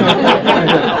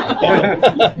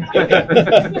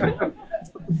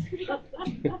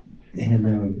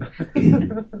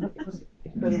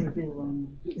it would be lonely.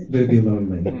 But it'd be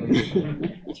lonely.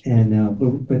 And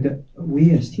but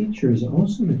we as teachers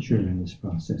also mature in this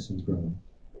process and grow.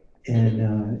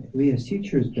 And we as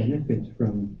teachers benefit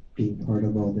from being part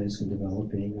of all this and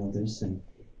developing all this. And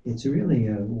it's really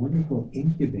a wonderful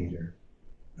incubator,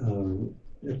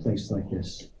 a place like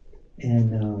this.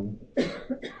 And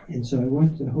so I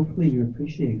want to, hopefully you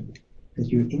appreciate that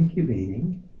you're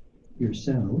incubating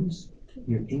yourselves,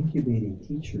 you're incubating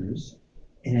teachers,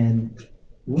 and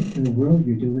what in the world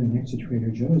you're doing next to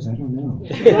Trader Joe's, I don't know.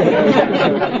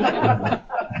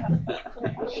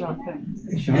 Shopping.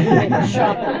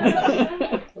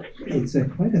 It's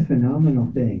quite a phenomenal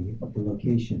thing, the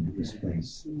location of this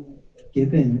place,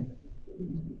 given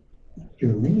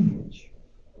your lineage.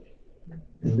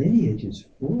 The lineage is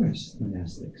forest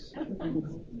monastics.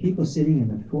 People sitting in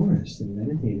the forest and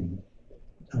meditating.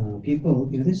 People,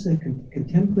 this is a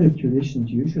contemplative traditions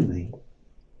usually.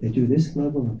 They do this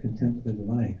level of contemplative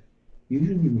life.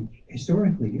 Usually,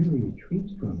 historically,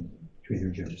 retreat from Trader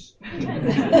Joe's.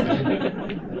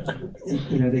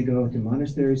 They go to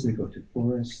monasteries, they go to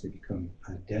forests, they become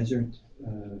desert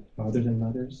fathers and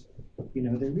mothers. They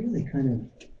really kind of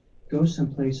go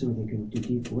someplace where they can do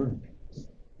deep work.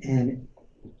 And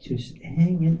to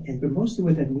hang in, but mostly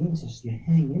what that means is you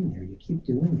hang in there, you keep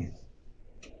doing it.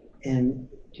 And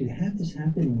to have this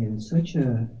happening in such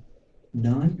a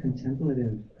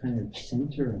non-contemplative kind of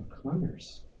center of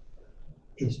commerce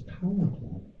is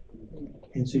powerful.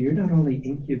 And so you're not only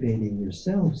incubating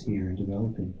yourselves here and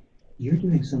developing, you're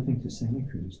doing something to Santa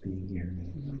Cruz being here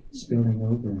and spilling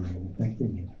over and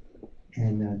affecting it.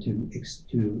 And to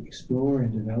explore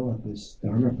and develop this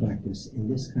Dharma practice in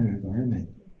this kind of environment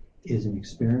is an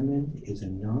experiment, is a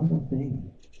novel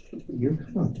thing. You're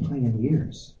kind of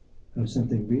pioneers of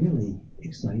something really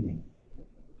exciting.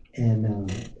 And,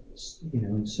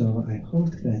 and so I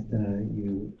hope that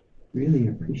you really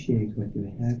appreciate what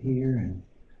you have here and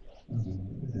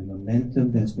the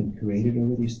momentum that's been created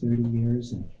over these 30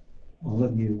 years, and all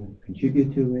of you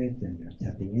contribute to it and are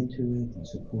tapping into it and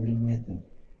supporting it, and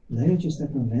let it just,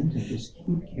 that momentum just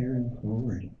keep carrying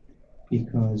forward,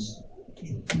 because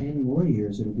in 10 more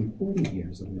years it'll be 40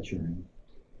 years of maturing,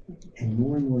 and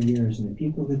more years, and the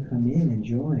people who come in and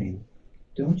join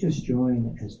don't just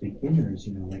join as beginners,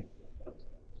 like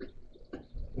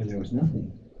when there was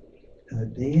nothing.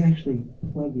 They actually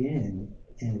plug in,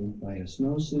 and by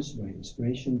osmosis, by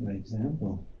inspiration, by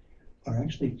example, are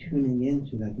actually tuning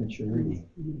into that maturity,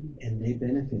 and they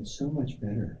benefit so much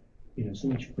better, so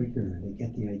much quicker. They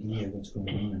get the idea of what's going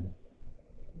on.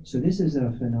 So this is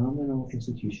a phenomenal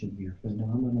institution here,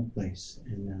 phenomenal place,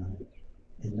 and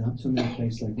not so many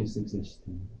places like this exist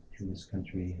in this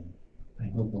country. And I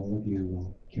hope all of you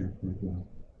will care for it well.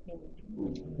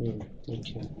 Thank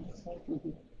you.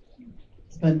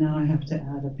 But now I have to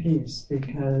add a piece,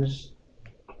 because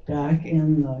back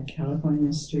in the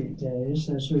California street days,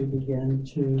 as we began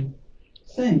to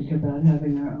think about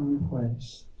having our own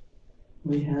place,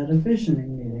 we had a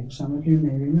visioning meeting. Some of you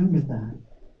may remember that.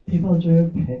 People drew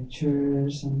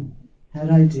pictures and had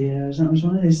ideas, and it was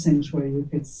one of these things where you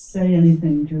could say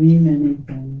anything, dream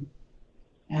anything.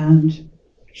 And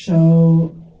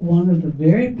so one of the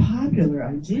very popular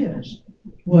ideas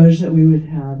was that we would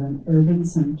have an urban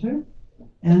center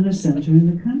and a center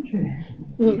in the country.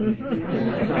 So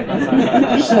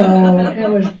it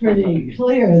was pretty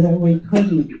clear that we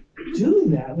couldn't do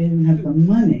that. We didn't have the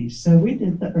money. So we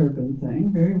did the urban thing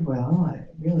very well. I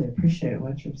really appreciate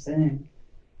what you're saying.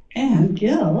 And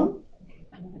Gil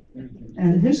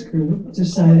and his group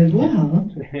decided, well,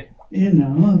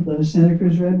 the Santa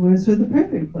Cruz Redwoods were the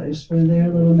perfect place for their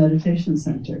little meditation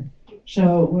center.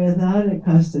 So without it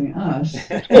costing us,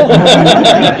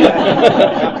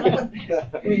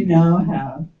 we now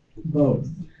have both,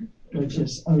 which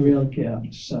is a real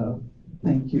gift. So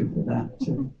thank you for that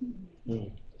too.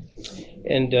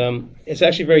 And it's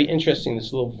actually very interesting,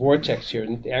 this little vortex here.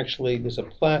 And actually, there's a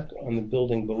plaque on the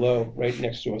building below, right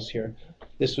next to us here.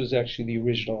 This was actually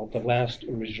the last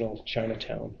original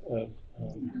Chinatown of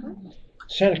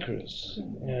Santa Cruz.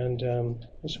 And I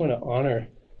just want to honor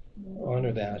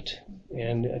that.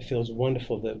 And it feels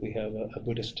wonderful that we have a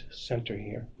Buddhist center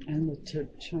here. And the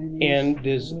Chinese. And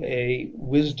there's a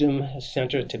wisdom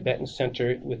center, Tibetan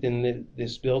center within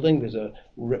this building. There's a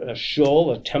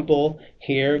shul, a temple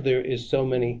here. There is so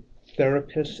many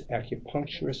therapists,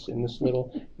 acupuncturists in this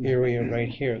little area right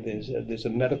here. There's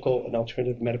an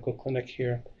alternative medical clinic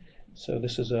here. So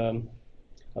this is a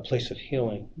place of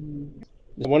healing.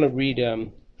 I want to read,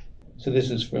 so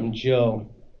this is from Jill.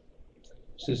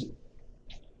 It says,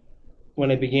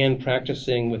 when I began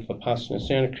practicing with Vipassana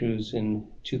Santa Cruz in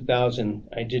 2000,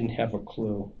 I didn't have a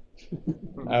clue.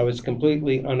 I was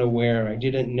completely unaware. I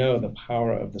didn't know the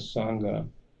power of the Sangha.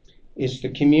 It's the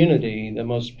community, the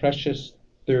most precious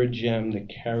third gem that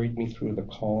carried me through the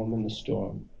calm and the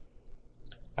storm.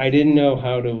 I didn't know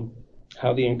how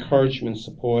the encouragement,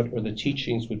 support, or the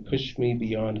teachings would push me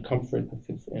beyond comfort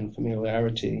and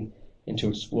familiarity and to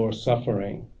explore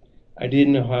suffering. I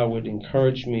didn't know how it would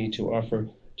encourage me to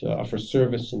offer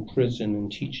service in prison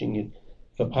and teaching at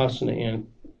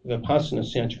Vipassana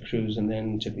Santa Cruz, and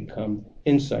then to become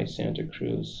Insight Santa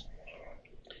Cruz.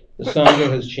 The Sangha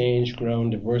has changed, grown,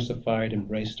 diversified,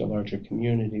 embraced a larger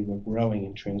community. We're growing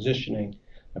and transitioning,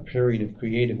 a period of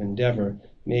creative endeavor.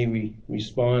 May we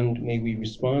respond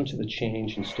to the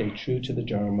change and stay true to the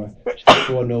Dharma, to the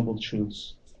Four Noble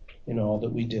Truths in all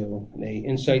that we do. May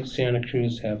Insight Santa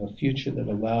Cruz have a future that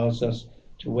allows us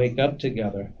to wake up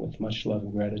together. With much love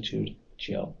and gratitude,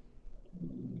 Gil.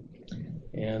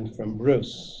 And from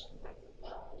Bruce,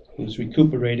 who's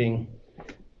recuperating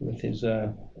with his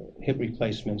hip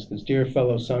replacements. This: dear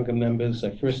fellow Sangha members, I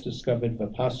first discovered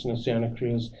Vipassana Santa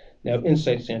Cruz, now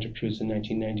Insight Santa Cruz, in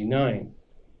 1999.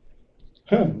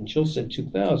 And Jill said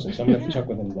 2000, so I'm going to have to talk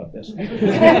with him about this.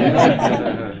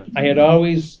 I had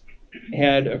always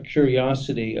had a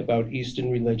curiosity about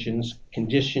Eastern religions,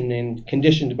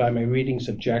 conditioned by my readings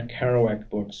of Jack Kerouac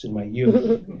books in my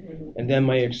youth, and then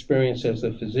my experience as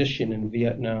a physician in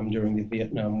Vietnam during the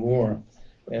Vietnam War,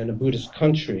 and a Buddhist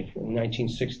country in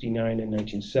 1969 and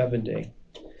 1970.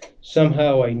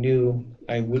 Somehow I knew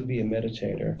I would be a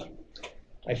meditator.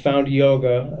 I found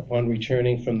yoga upon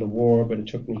returning from the war, but it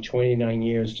took me 29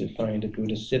 years to find a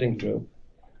Buddhist sitting group.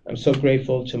 I'm so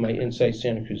grateful to my Insight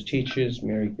Santa Cruz teachers,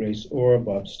 Mary Grace Orr,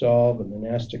 Bob Stahl, the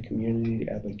monastic community,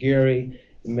 Abagiri,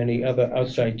 and many other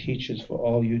outside teachers for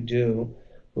all you do,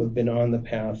 who have been on the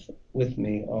path with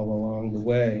me all along the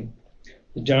way.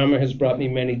 The Dharma has brought me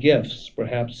many gifts,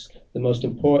 perhaps the most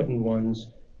important ones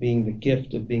being the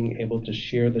gift of being able to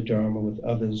share the Dharma with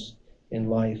others in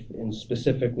life, and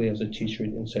specifically as a teacher at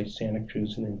Insight Santa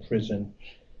Cruz and in prison.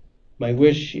 My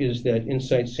wish is that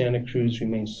Insight Santa Cruz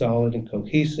remains solid and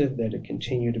cohesive, that it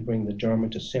continue to bring the Dharma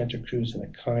to Santa Cruz in a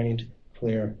kind,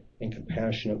 clear, and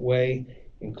compassionate way,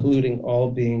 including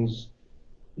all beings,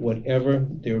 whatever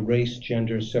their race,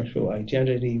 gender, sexual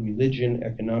identity, religion,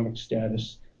 economic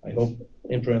status. I hope,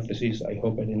 in parentheses, I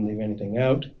hope I didn't leave anything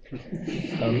out.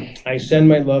 I send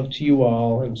my love to you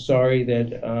all. I'm sorry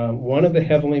that one of the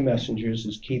heavenly messengers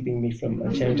is keeping me from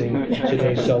attending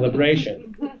today's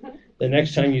celebration. The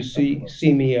next time you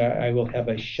see me, I will have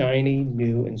a shiny,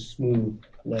 new, and smooth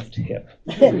left hip.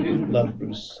 Love,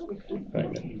 Bruce.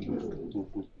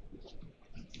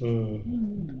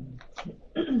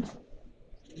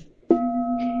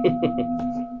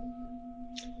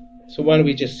 So why don't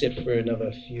we just sit for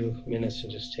another few minutes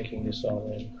and just taking this all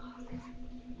in.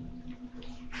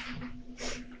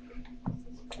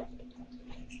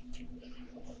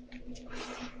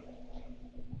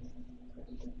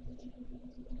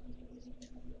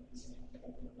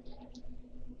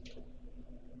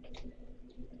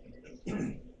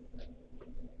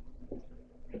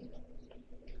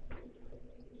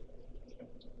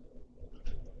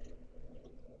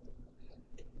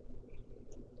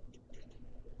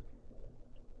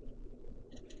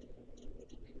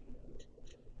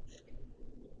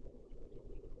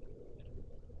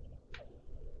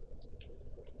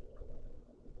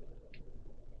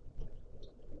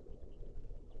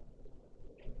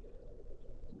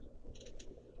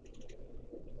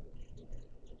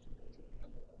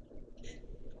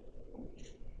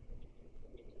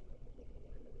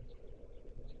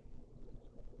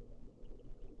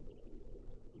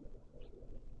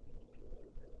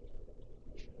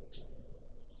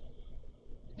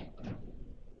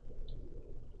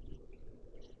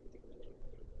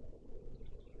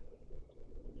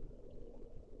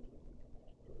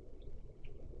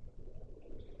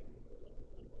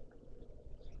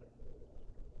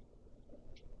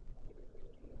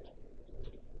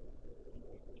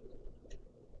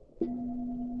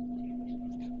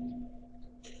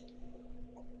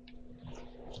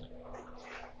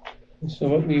 So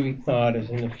what we thought is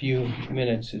in a few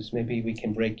minutes is maybe we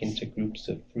can break into groups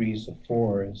of 3s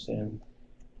or 4s and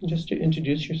just to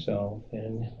introduce yourself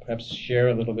and perhaps share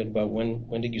a little bit about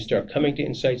when did you start coming to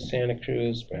Insight Santa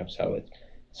Cruz, perhaps how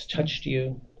it's touched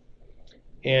you.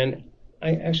 And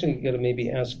I actually got to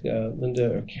maybe ask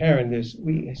Linda or Karen,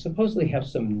 we supposedly have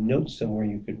some notes somewhere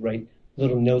you could write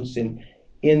little notes in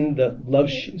the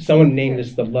someone named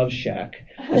this the Love Shack,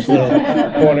 this little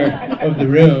corner of the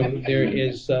room. There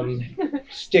is some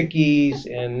stickies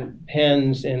and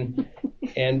pens, and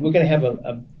we're going to have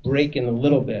a break in a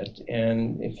little bit.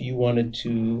 And if you wanted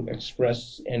to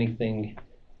express anything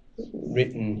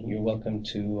written, you're welcome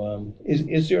to.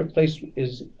 Is there a place?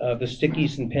 The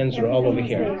stickies and pens are all over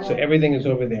here, so everything is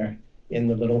over there in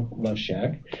the little Love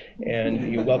Shack,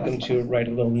 and you're welcome to write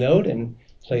a little note and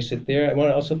place it there. I want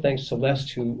to also thank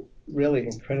Celeste, who really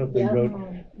incredibly wrote,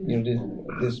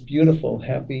 this beautiful,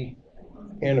 happy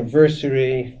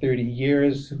anniversary, 30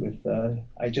 years. With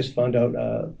I just found out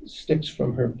sticks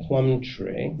from her plum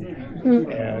tree,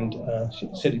 and she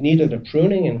said it needed a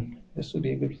pruning, and this would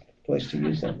be a good place to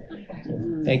use them.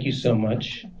 So thank you so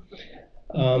much.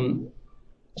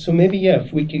 So maybe,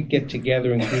 if we could get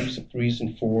together in groups of 3s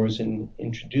and 4s and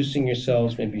introducing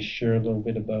yourselves, maybe share a little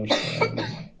bit about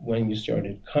when you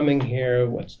started coming here,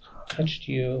 what's touched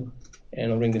you,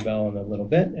 and I'll ring the bell in a little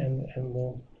bit, and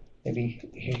we'll maybe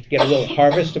get a little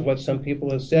harvest of what some people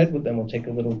have said, but then we'll take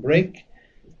a little break,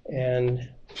 and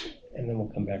then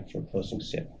we'll come back for a closing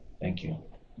sit. Thank you.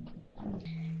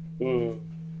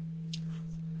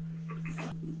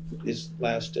 This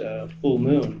last full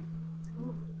moon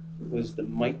was the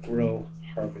micro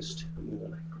harvest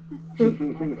moon.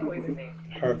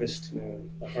 Harvest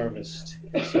moon, a harvest.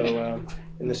 So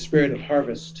in the spirit of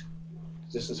harvest,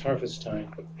 this is harvest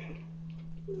time.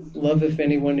 Love if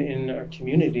anyone in our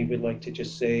community would like to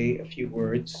just say a few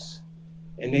words,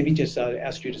 and maybe just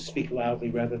ask you to speak loudly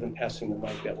rather than passing the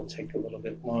mic. That will take a little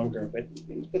bit longer, but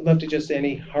we'd love to just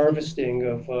any harvesting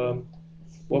of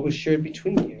what was shared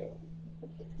between you.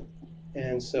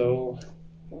 And so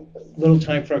a little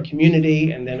time for our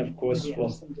community, and then of course then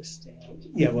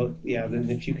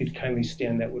if you could kindly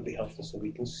stand, that would be helpful so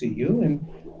we can see you. And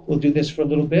we'll do this for a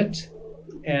little bit,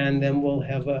 and then we'll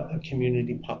have a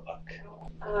community potluck.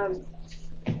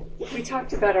 We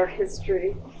talked about our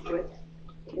history with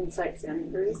Insight Santa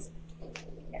Cruz,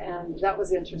 and that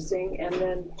was interesting. And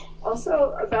then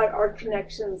also about our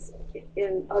connections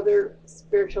in other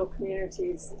spiritual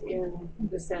communities in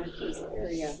the Santa Cruz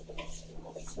area.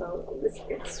 So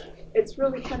it's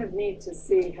really kind of neat to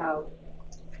see how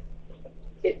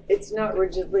it's not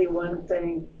rigidly one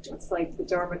thing. It's like the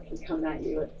Dharma can come at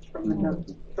you from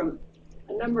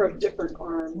a number of different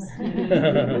arms.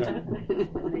 And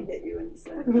they hit you in the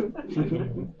center.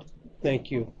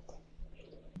 Thank you.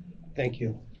 Thank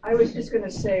you. I was just going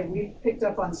to say, we picked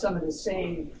up on some of the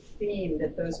same theme,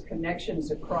 that those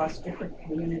connections across different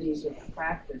communities of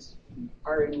practice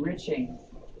are enriching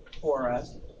for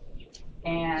us,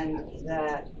 and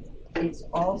that it's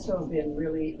also been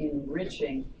really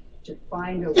enriching to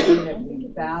find a way that we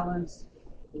balance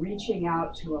reaching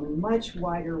out to a much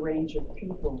wider range of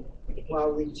people while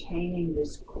retaining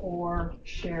this core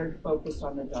shared focus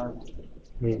on the Dharma.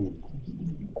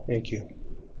 Thank you.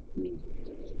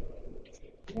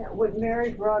 Yeah, what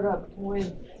Mary brought up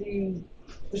with the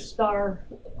star,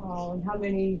 and how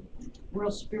many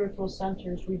real spiritual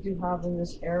centers we do have in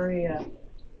this area.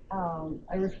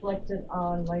 I reflected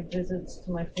on my visits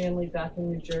to my family back in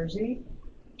New Jersey,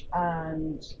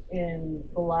 and in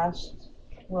the last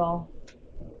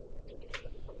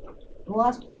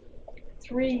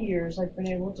 3 years, I've been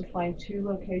able to find 2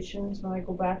 locations when I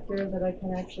go back there that I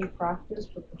can actually practice,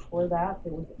 but before that,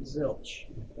 there was zilch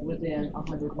within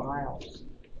 100 miles.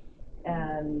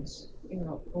 And,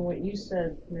 from what you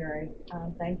said, Mary,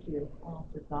 thank you for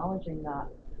acknowledging that.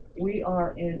 We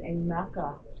are in a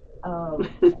mecca of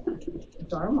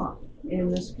Dharma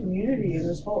in this community, in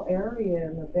this whole area,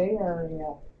 in the Bay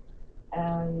Area.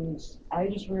 And I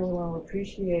just really want to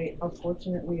appreciate how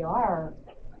fortunate we are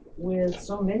with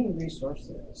so many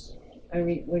resources. I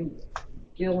mean, when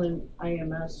Gil and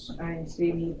INC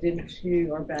moved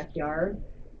into our backyard,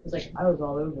 it was like I was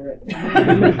all over it.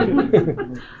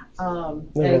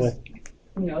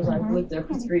 As I've lived there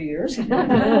for 3 years.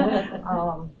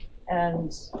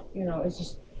 And, it's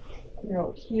just,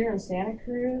 here in Santa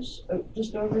Cruz,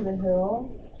 just over the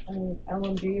hill, and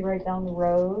LMB right down the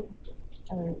road,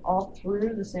 and all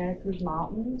through the Santa Cruz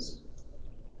Mountains.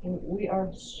 And we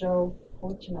are so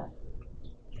fortunate.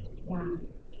 Yeah.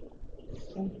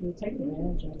 Thank you. Take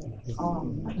advantage of it.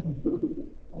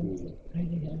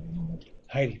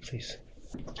 Heidi, please.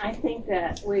 I think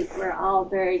that we're all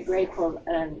very grateful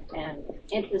and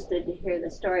interested to hear the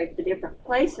story of the different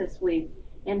places we've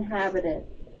inhabited.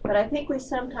 But I think we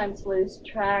sometimes lose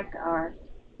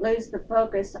the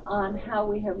focus on how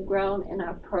we have grown in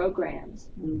our programs,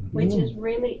 which is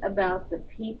really about the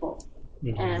people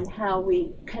and how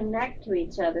we connect to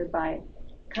each other by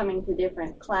coming to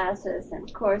different classes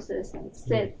and courses and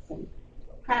sits and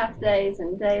half days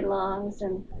and day longs,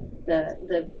 and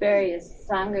the various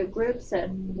Sangha groups that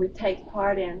we take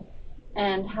part in,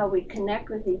 and how we connect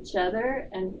with each other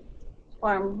and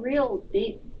form real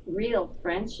deep, real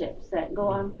friendships that go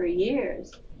on for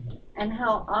years, and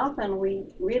how often we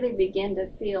really begin to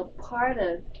feel part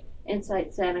of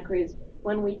Insight Santa Cruz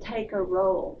when we take a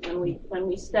role, when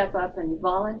we step up and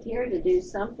volunteer to do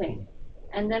something,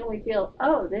 and then we feel,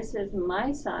 oh, this is my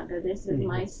Sangha, this is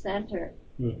my center.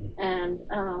 And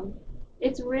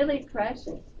it's really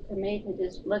precious to me to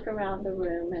just look around the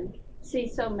room and see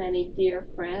so many dear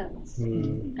friends.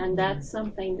 And that's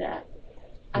something that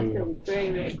I feel very,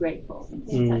 very grateful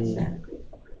in Santa Cruz.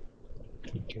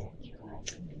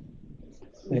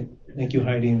 Thank you,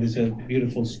 Heidi. And there's a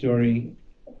beautiful story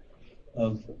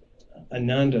of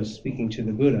Ananda speaking to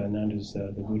the Buddha. Ananda's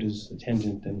the Buddha's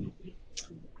attendant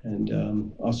and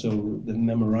also the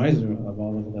memorizer of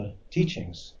all of the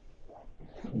teachings.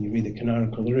 When you read the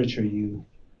canonical literature, you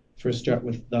first start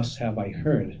with, "Thus have I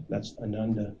heard." That's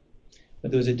Ananda.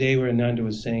 But there was a day where Ananda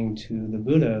was saying to the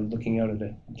Buddha, looking out at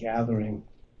a gathering,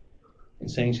 and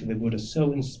saying to the Buddha,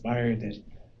 so inspired that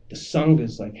the Sangha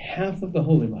is like half of the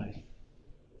holy life.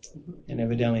 And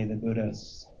evidently the Buddha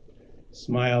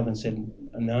smiled and said,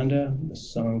 "Ananda, the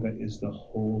Sangha is the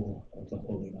whole of the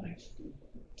holy life."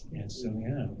 And so,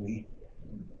 yeah, we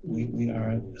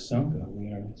are a Sangha. We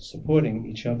are supporting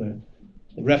each other,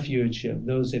 the refuge of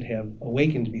those that have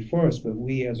awakened before us, but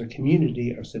we as a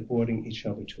community are supporting each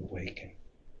other to awaken.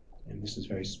 And this is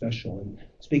very special. And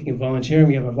speaking of volunteering,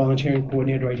 we have a volunteering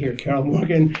coordinator right here, Carol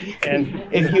Morgan. And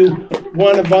if you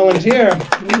want to volunteer,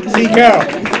 see Carol.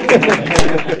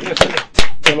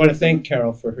 I want to thank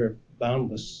Carol for her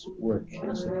boundless work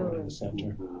in supporting the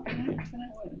center.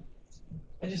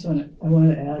 I want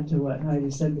to add to what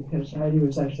Heidi said, because Heidi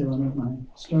was actually one of my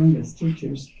strongest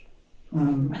teachers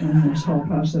in this whole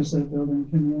process of building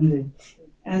community.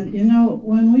 And,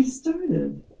 when we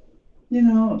started,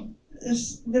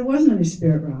 there wasn't any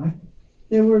Spirit Rock.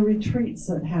 There were retreats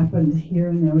that happened here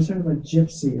and there. It was sort of a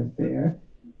gypsy affair.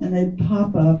 And they'd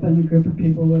pop up and a group of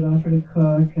people would offer to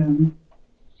cook and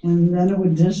then it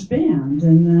would disband.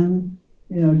 And then,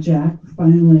 Jack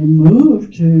finally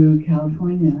moved to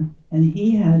California and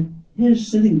he had his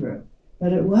sitting group,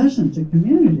 but it wasn't a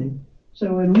community.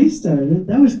 So when we started,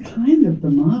 that was kind of the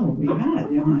model we had.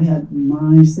 I had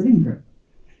my sitting group.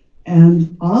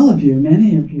 And all of you,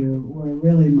 many of you, were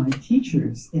really my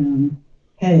teachers in,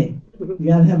 hey, you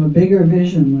got to have a bigger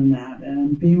vision than that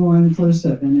and be more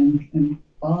inclusive and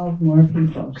involve more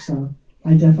people. So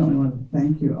I definitely want to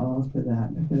thank you all for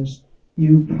that, because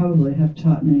you probably have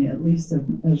taught me at least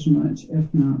as much,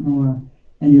 if not more.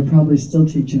 And you're probably still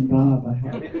teaching Bob, I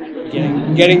hope.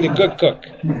 Getting the good cook.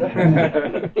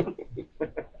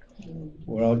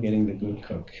 We're all getting the good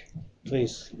cook.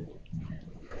 Please.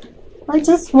 I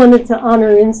just wanted to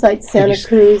honor Insight Santa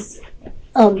Cruz,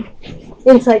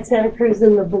 Insight Santa Cruz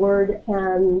and the board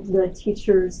and the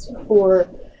teachers for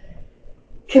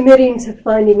committing to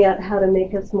finding out how to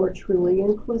make us more truly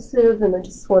inclusive. And I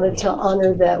just wanted to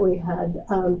honor that we had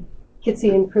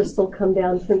Kitsy and Crystal come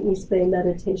down from East Bay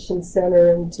Meditation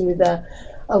Center and do the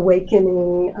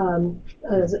awakening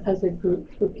as a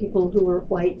group for people who were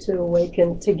white to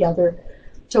awaken together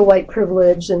to white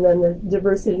privilege, and then the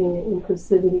diversity and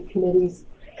inclusivity committees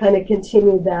kind of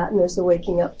continued that, and there's a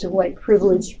waking up to white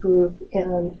privilege group,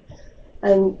 and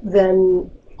then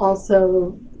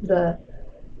also the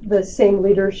same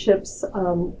leadership's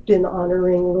been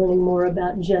honoring learning more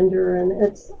about gender,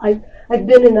 and I've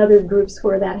been in other groups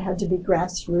where that had to be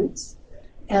grassroots,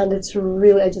 and it's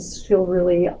really, I just feel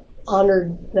really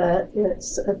honored that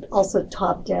it's also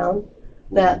top down,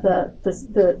 that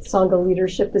the Sangha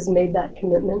leadership has made that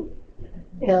commitment.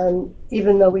 And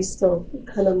even though we still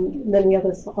many of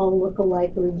us all look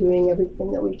alike, we're doing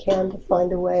everything that we can to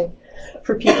find a way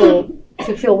for people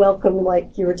to feel welcome,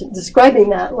 like you were describing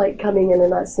that, like coming in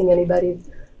and not seeing anybody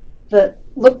that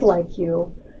looked like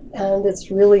you. And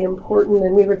it's really important.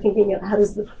 And we were thinking of how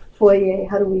does the foyer,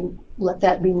 how do we let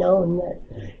that be known that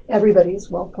everybody's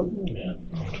welcome?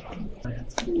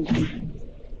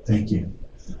 Thank you.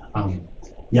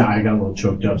 Yeah, I got a little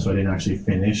choked up, so I didn't actually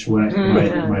finish. My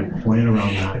point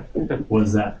around that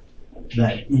was that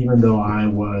even though I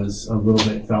was a little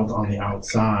bit felt on the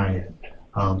outside,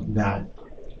 that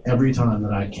every time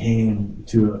that I came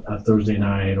to a Thursday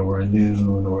night or a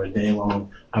noon or a day long,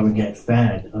 I would get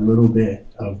fed a little bit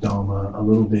of Dhamma, a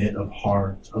little bit of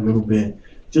heart, a little bit,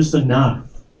 just enough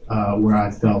where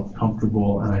I felt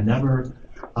comfortable, and I never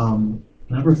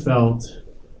felt.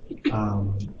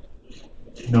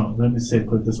 No, let me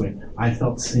put it this way. I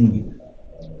felt seen.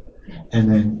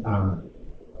 And then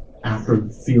after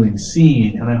feeling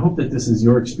seen, and I hope that this is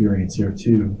your experience here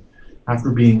too,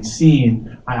 after being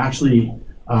seen, I actually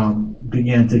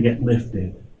began to get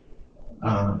lifted,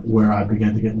 where I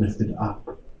began to get lifted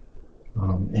up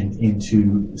and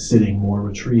into sitting more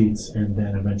retreats, and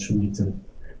then eventually to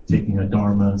taking a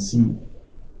Dharma seat.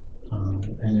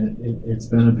 And it's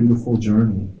been a beautiful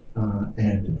journey,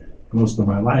 and most of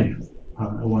my life.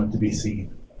 I want it to be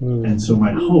seen. And so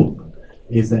my hope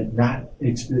is that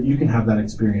you can have that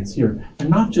experience here, and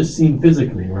not just seen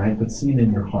physically, right, but seen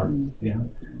in your heart, yeah,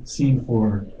 seen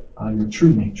for your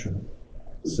true nature.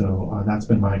 So that's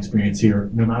been my experience here,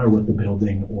 no matter what the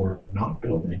building or not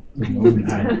building. We've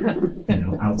had,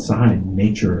 outside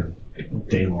nature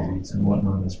day longs and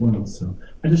whatnot as well. So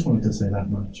I just wanted to say that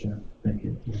much. Thank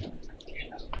you.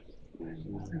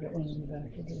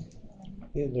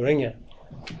 Yeah, Lorena.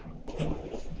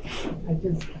 I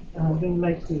just don't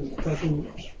like to talk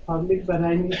in public, but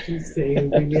I need to say,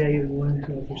 really, I want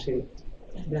to appreciate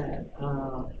that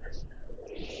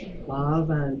Bob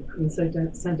and Insight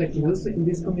Santa Cruz in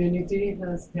this community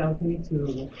has helped me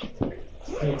to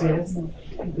digest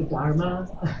the Dharma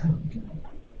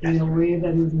in a way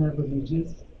that is not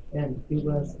religious, and it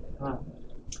was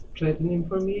threatening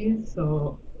for me.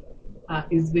 So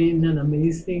it's been an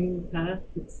amazing path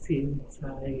since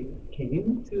I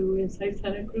came to Insight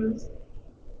Santa Cruz.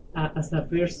 As a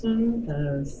person,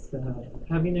 as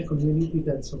having a community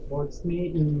that supports me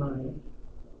in my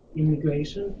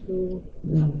immigration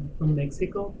from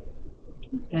Mexico,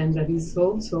 and that is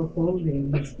also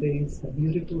holding a space, a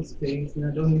beautiful space,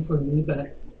 not only for me,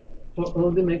 but for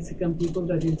all the Mexican people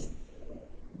that is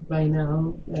by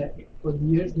now, for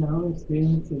years now,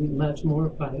 experiencing much more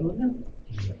violence.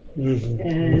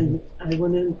 And I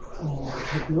want to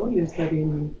acknowledge that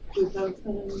in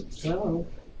 2012,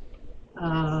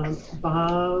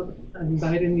 Bob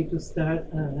invited me to start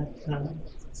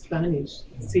Spanish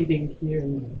sitting here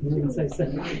in Insight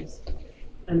Santa Cruz.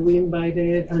 And we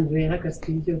invited Andrea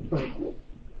Castillo from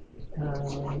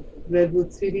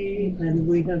Redwood City, and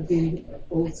we have been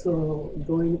also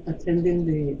attending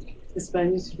the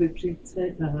Spanish retreat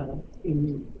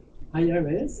in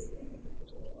IRS.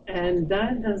 And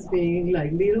that has been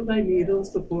like little by little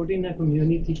supporting a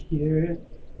community here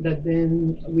that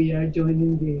then we are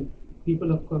joining the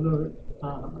people of color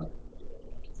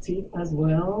seat as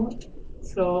well.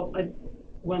 So I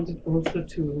wanted also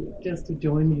to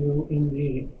join you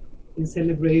in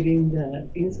celebrating that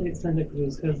Insight Santa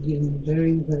Cruz has been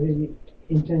very, very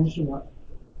intentional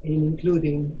in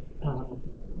including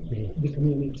the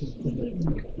community.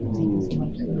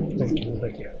 Thank you.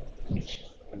 Thank you.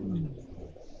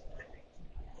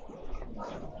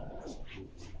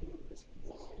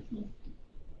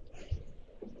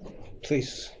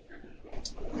 Please.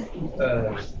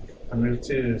 I moved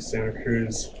to Santa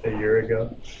Cruz a year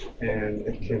ago, and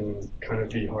it can kind of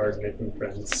be hard making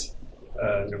friends,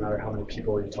 no matter how many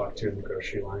people you talk to in the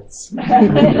grocery lines.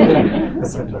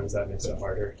 Sometimes that makes it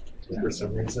harder for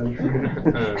some reason.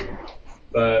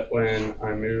 But when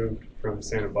I moved from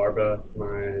Santa Barbara,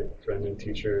 my friend and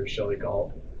teacher, Shelly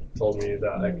Galt, told me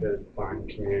that I could find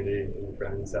community and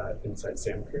friends at Insight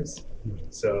Santa Cruz.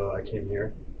 So I came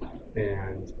here,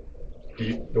 and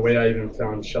the way I even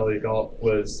found Shelly Galt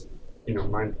was,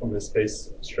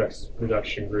 mindfulness-based stress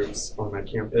reduction groups on my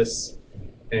campus,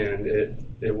 and it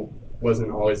wasn't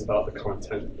always about the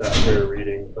content that we were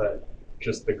reading, but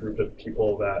just the group of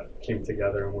people that came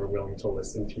together and were willing to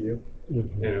listen to you,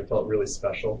 and it felt really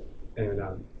special. And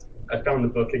I found the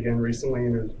book again recently,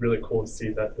 and it was really cool to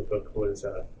see that the book was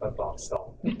a Bob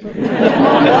Stahl. And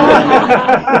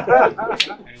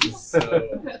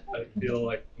so I feel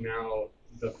like now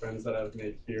the friends that I've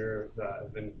made here, that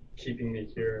have been keeping me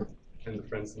here, and the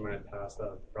friends in my past that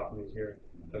have brought me here,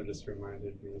 have just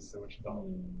reminded me so much about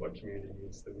what community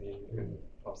means to me and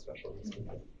how special it is to me.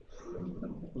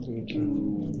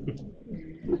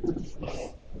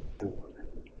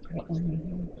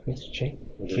 Shane,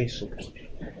 please.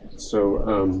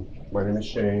 So my name is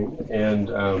Shane,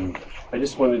 and I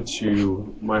just wanted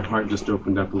to, my heart just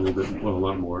opened up a little bit, well, a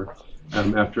lot more,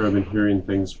 after I've been hearing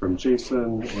things from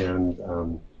Jason, and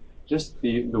just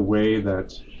the way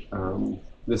that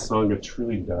this Sangha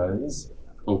truly does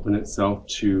open itself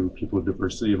to people of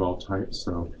diversity of all types.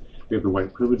 So we have the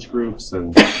white privilege groups,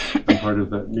 and I'm part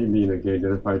of that, me being a gay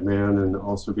identified man, and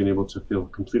also being able to feel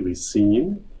completely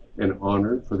seen and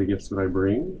honored for the gifts that I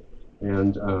bring.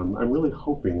 And I'm really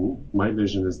hoping, my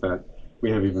vision is that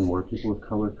we have even more people of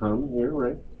color come here,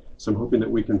 right? So I'm hoping that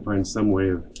we can find some way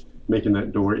of making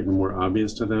that door even more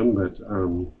obvious to them. But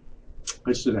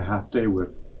I just did a half day with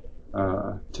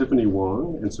Tiffany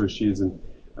Wong, and so she's a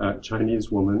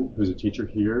Chinese woman who's a teacher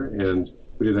here, and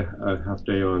we did a half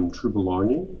day on true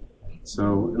belonging.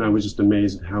 So, and I was just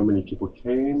amazed at how many people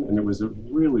came, and it was a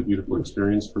really beautiful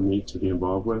experience for me to be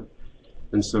involved with.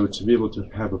 And so to be able to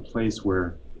have a place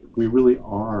where we really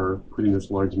are putting this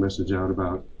large message out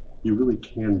about you really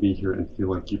can be here and feel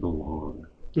like you belong.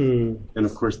 And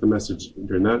of course the message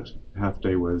during that half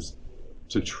day was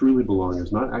to truly belong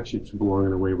is not actually to belong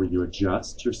in a way where you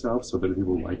adjust yourself so that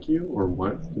people like you or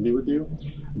want to be with you,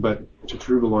 but to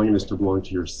true belonging is to belong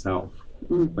to yourself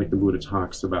like the Buddha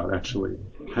talks about, actually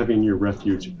having your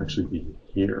refuge actually be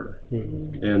here.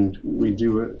 And we're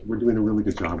doing a really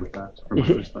good job with that from my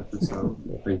perspective, so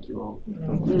thank you all.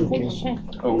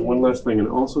 Oh, one last thing, and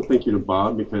also thank you to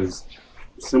Bob, because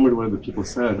similar to what other people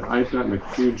said, I've gotten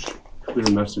a huge clear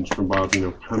message from Bob,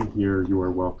 come here, you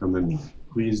are welcome, and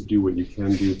please do what you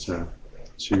can do to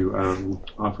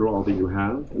offer all that you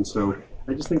have. And so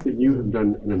I just think that you have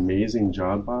done an amazing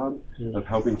job, Bob, of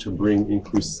helping to bring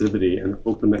inclusivity and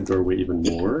open that doorway even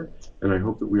more. And I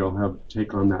hope that we all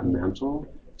take on that mantle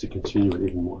to continue it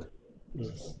even more.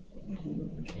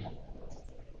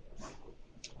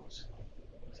 So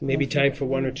maybe time for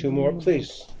one or two more,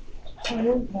 please. Hi,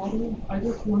 Patty. I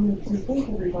just wanted to thank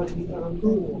everybody,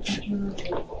 the teachers,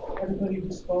 everybody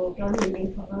who spoke. I'm an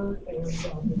introvert and it's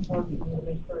hard to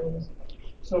make friends.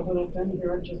 So when I've been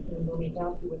here, I've just been really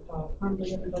happy with how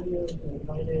friendly everybody is and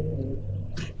invited. And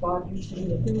Bob used to do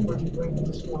the thing where you bring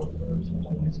in small groups, which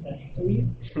I used to hate.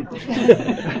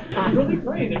 It's really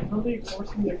great. It really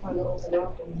forced me to kind of open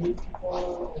up and meet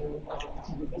people. And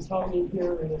it's helped me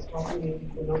here and it's helped me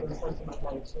in other parts of my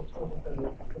life. So it's really been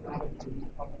dramatically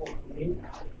helpful for me.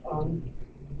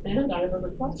 And I have a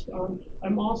request.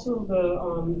 I'm also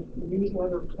the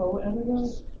newsletter co-editor.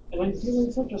 And I'm feeling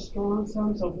such a strong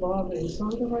sense of love and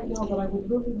Sangha right now that I would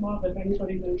really love, if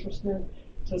anybody's interested,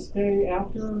 to stay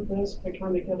after this to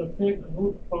kind of get a big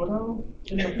group photo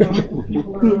in the front with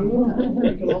people around.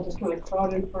 You can all just kind of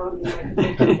crowd in front and I can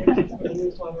take some pictures for the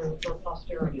newsletter and for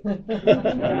posterity.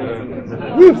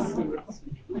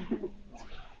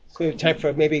 So time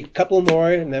for maybe a couple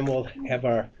more, and then we'll have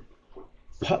our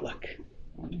potluck.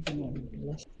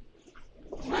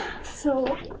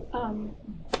 So,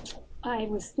 I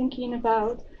was thinking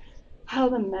about how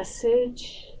the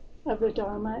message of the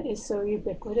Dharma is so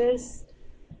ubiquitous,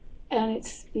 and it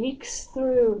speaks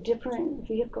through different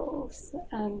vehicles.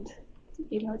 And,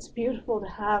 it's beautiful to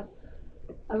have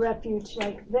a refuge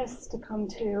like this to come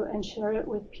to and share it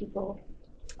with people.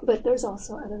 But there's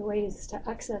also other ways to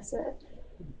access it.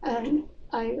 And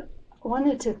I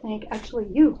wanted to thank actually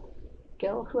you,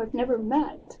 Gil, who I've never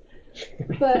met.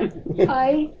 But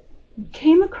I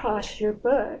came across your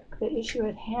book, The Issue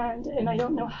at Hand, and I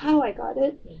don't know how I got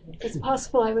it. It's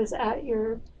possible I was at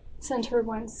your center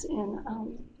once in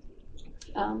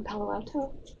Palo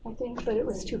Alto, I think, but it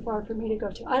was too far for me to go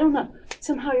to. I don't know.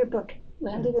 Somehow your book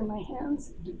landed in my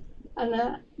hands. And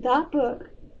that book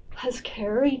has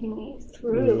carried me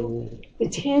through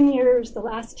the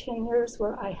last 10 years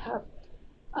where I have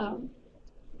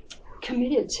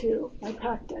committed to my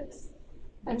practice.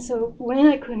 And so when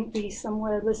I couldn't be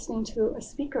somewhere listening to a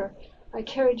speaker, I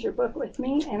carried your book with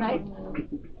me, and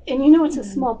it's a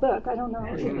small book. I don't know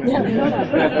if you know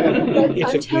that book,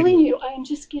 but I'm telling you, I am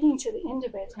just getting to the end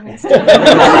of it, and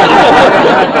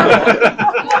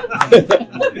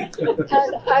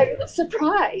and I'm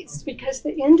surprised because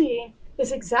the ending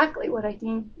is exactly what I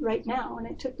need right now, and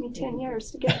it took me 10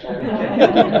 years to get there.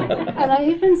 And I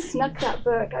even snuck that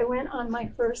book. I went on my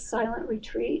first silent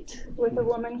retreat with a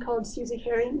woman named Susie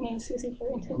Harrington, you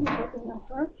probably know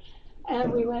her.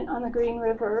 And we went on the Green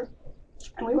River,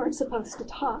 and we weren't supposed to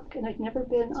talk. And I'd never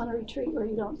been on a retreat where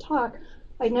you don't talk.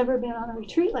 I'd never been on a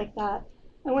retreat like that.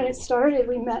 And when it started,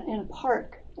 we met in a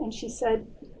park. And she said,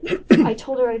 I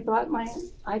told her I brought my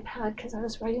iPad because I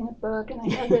was writing a book, and I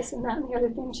had this and that and the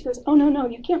other thing. She goes, oh, no,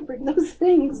 you can't bring those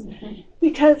things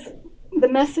because the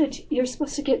message, you're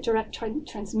supposed to get direct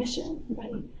transmission,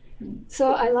 right?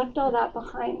 So I left all that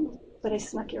behind. But I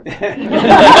snuck your book. So I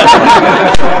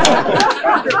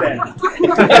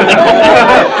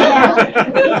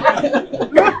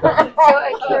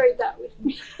carried that with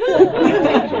me.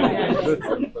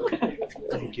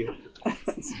 Thank you.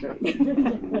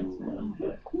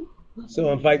 So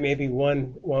I'll invite maybe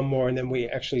one more, and then we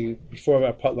actually, before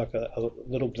our potluck, a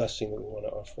little blessing that we want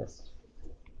to offer.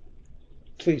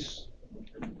 Please.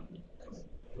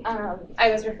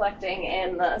 I was reflecting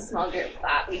in the small group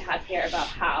that we had here about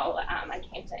how I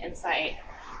came to Insight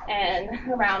and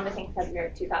around, I think, February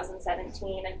of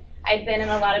 2017. And I'd been in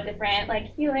a lot of different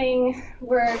healing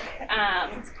work.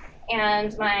 And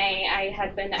I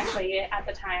had been actually at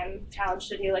the time challenged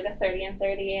to do a 30 and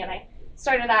 30. And I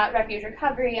started at Refuge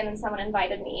Recovery, and then someone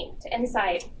invited me to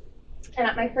Insight. And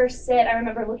at my first sit, I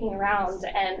remember looking around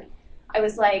and I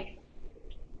was like,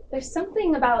 there's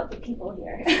something about the people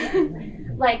here.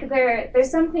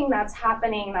 There's something that's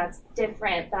happening that's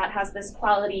different, that has this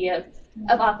quality of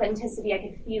authenticity. I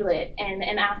could feel it.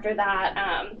 And after that,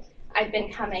 I've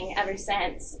been coming ever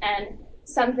since. And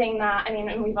something that,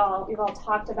 and we've all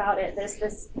talked about it,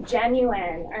 this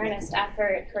genuine, earnest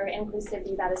effort for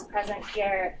inclusivity that is present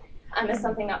here. is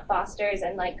something that fosters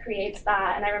and like creates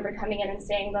that. And I remember coming in and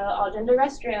seeing the all gender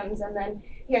restrooms, and then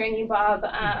hearing you, Bob,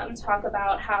 talk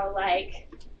about how like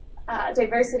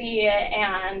diversity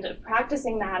and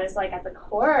practicing that is like at the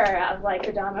core of like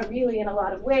the Dhamma really in a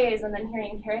lot of ways. And then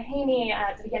hearing Kara Haney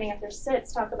at the beginning of her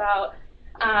sits talk about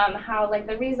how like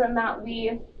the reason that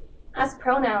we ask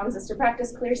pronouns is to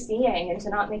practice clear seeing and to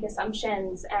not make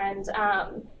assumptions. And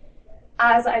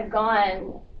as I've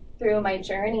gone through my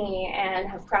journey and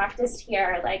have practiced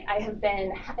here, like I have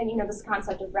been, and you know, this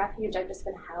concept of refuge, I've just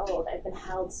been held. I've been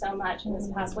held so much in this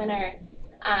past winter.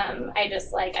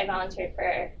 I volunteered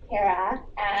for Kara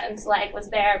and like was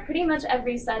there pretty much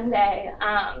every Sunday.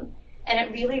 And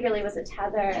it really, really was a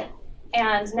tether.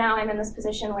 And now I'm in this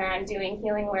position where I'm doing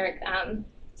healing work.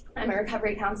 I'm a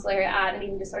recovery counselor at an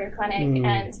eating disorder clinic,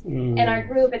 and in our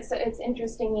group, it's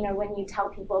interesting, you know, when you tell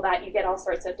people that, you get all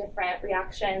sorts of different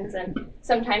reactions, and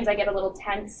sometimes I get a little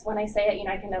tense when I say it. You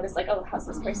know, I can notice like, oh, how's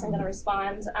this person going to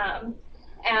respond?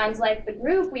 And like the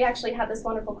group, we actually had this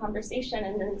wonderful conversation,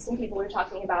 and then some people were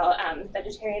talking about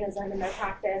vegetarianism in their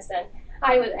practice, and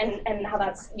and how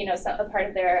that's, you know, a part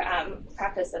of their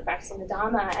practice of practicing the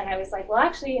Dhamma. And I was like, well,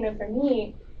 actually, you know, for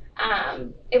me,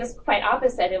 it was quite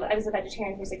opposite. I was a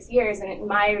vegetarian for 6 years, and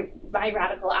my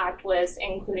radical act was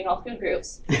including all food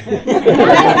groups. And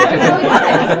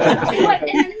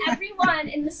then everyone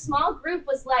in the small group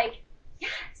was like,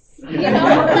 yes. You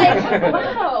know, like,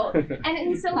 wow.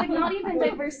 And so, like, not even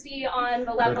diversity on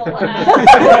the level of,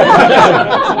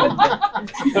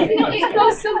 you know, it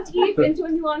goes so deep into a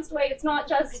nuanced way. It's not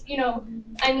just, you know,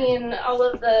 I mean, all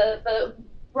of the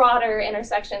broader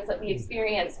intersections that we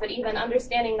experience, but even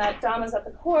understanding that Dhamma's at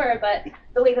the core, but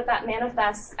the way that that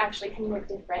manifests actually can look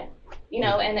different, you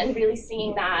know, and really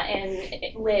seeing that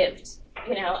in lived,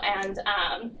 you know, and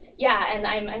and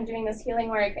I'm doing this healing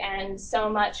work, and so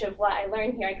much of what I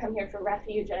learn here, I come here for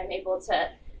refuge, and I'm able to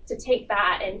take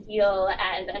that and heal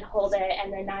and hold it,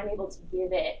 and then now I'm able to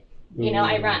give it. You know,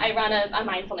 I run a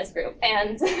mindfulness group,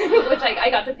 and which I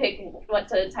got to pick what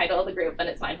to title the group, and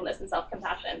it's mindfulness and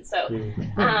self-compassion. So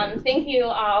thank you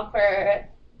all for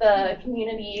the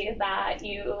community that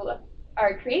you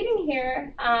are creating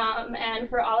here, and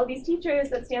for all of these teachers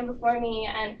that stand before me,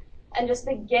 and just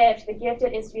the gift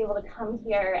it is to be able to come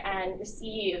here and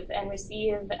receive and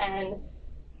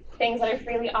things that are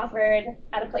freely offered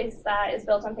at a place that is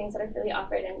built on things that are freely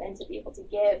offered, and to be able to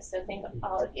give. So thank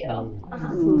all of you.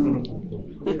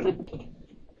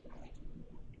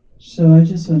 So I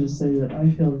just want to say that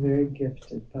I feel very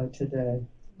gifted by today.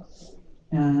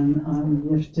 And I'm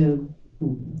gifted,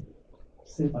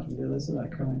 see if I can do this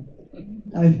without crying.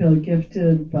 I feel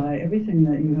gifted by everything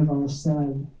that you have all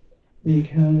said,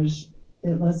 because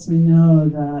it lets me know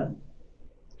that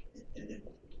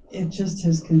it just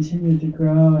has continued to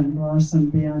grow and blossom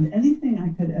beyond anything I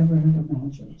could ever have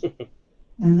imagined.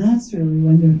 And that's really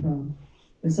wonderful.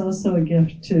 It's also a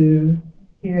gift to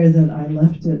hear that I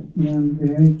left it in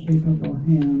very capable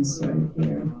hands right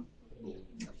here.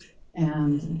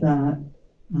 And that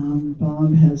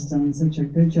Bob has done such a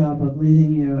good job of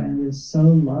leading you and is so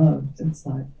loved. It's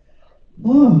like,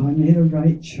 whoa, I made a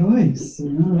right choice.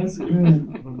 You know, that's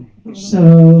good.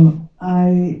 So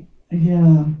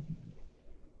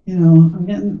you know, I'm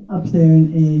getting up there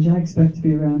in age. I expect to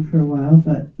be around for a while,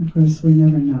 but of course we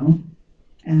never know.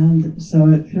 And so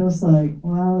it feels like,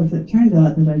 well, if it turned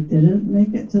out that I didn't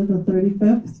make it to the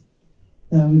 35th,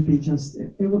 that would be just,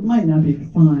 it might not be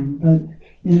fine, but,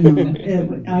 you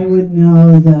know, I would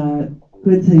know that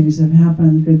good things have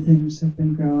happened, good things have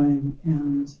been growing,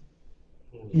 and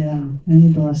yeah,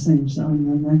 many blessings on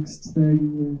the next 30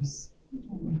 years.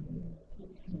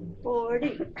 40.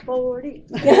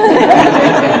 Any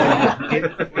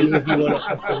of you want to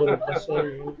have a little blessing?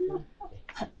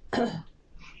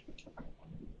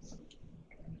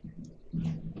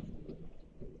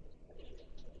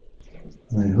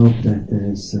 I hope that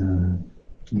as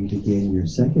you begin your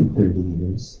second 30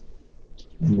 years,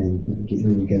 and then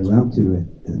when you get around to it,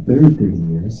 the third 30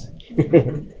 years,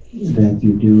 that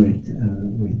you do it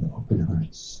with open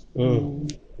hearts.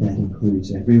 That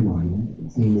includes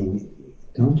everyone, meaning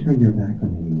don't turn your back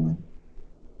on anyone.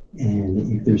 And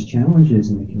if there's challenges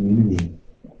in the community,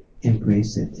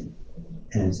 embrace it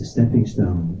as a stepping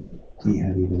stone to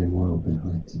have even a more open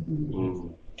heart.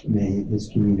 May this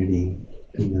community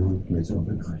be known for its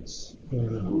open hearts.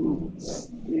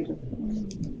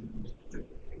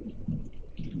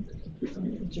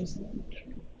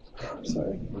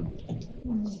 Sorry.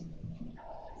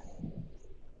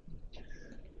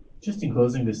 Just in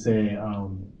closing to say,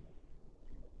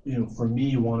 you know, for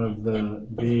me, one of the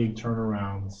big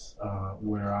turnarounds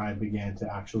where I began to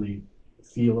actually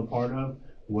feel a part of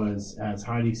was, as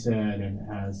Heidi said, and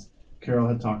as Carol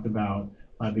had talked about,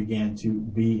 I began to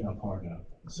be a part of.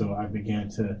 So I began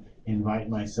to invite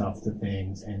myself to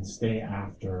things and stay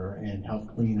after and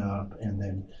help clean up. And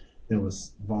then there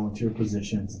was volunteer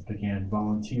positions, began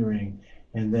volunteering.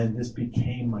 And then this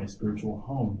became my spiritual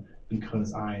home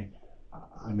because I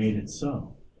made it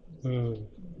so.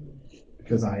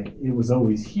 Because it was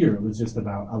always here. It was just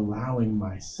about allowing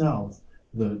myself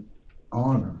the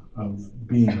honor of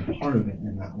being a part of it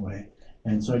in that way.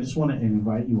 And so I just want to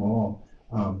invite you all,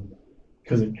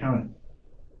 because it kind of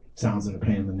sounds like a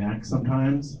pain in the neck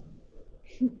sometimes,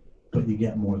 but you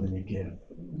get more than you give.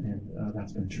 And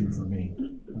that's been true for me.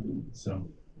 So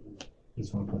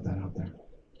just want to put that out there.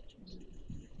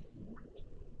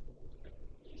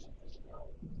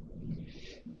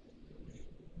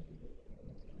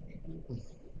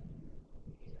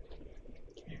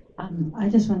 I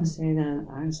just want to say that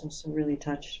I was also really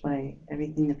touched by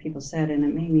everything that people said, and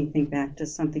it made me think back to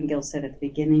something Gil said at the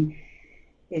beginning.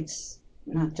 It's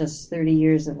not just 30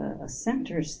 years of a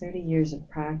center, it's 30 years of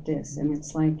practice, and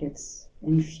it's like it's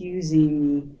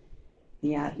infusing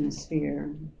the atmosphere,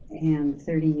 and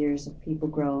 30 years of people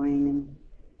growing,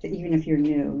 and even if you're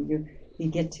new, you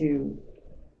get to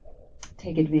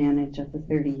take advantage of the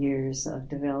 30 years of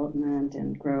development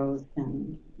and growth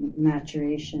and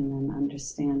maturation and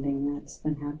understanding that's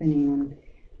been happening, and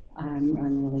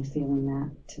I'm really feeling that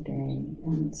today.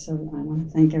 And so I want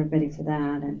to thank everybody for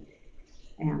that, and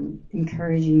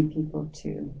encouraging people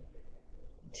to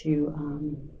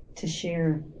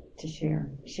share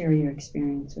your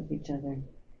experience with each other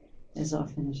as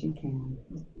often as you can.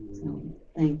 So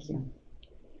thank you.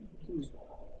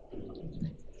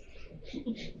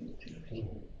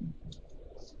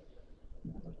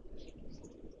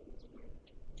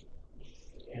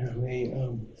 Yeah,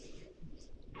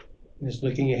 just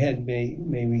looking ahead, may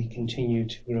we continue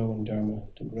to grow in Dharma,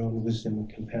 to grow in wisdom and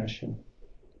compassion.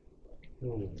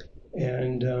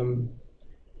 And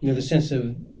the sense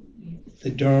of the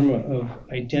Dharma of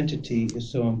identity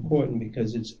is so important,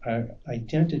 because it's our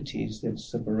identities that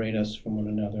separate us from one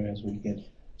another as we get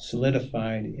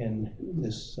solidified in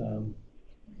this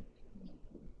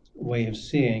way of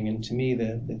seeing. And to me,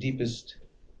 the deepest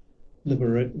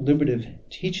liberative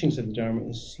teachings of the Dharma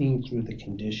is seen through the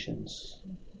conditions,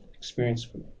 experience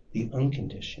the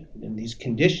unconditioned. And these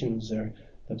conditions are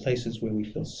the places where we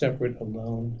feel separate,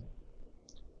 alone.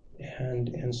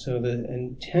 And so the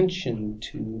intention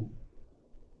to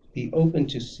be open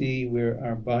to see where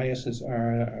our biases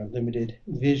are, our limited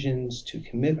visions, to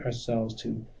commit ourselves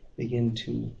to begin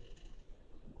to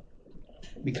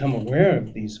become aware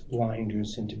of these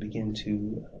blinders and to begin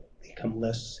to become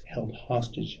less held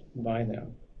hostage by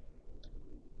them.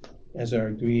 As our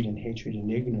greed and hatred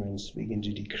and ignorance begin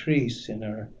to decrease, and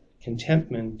our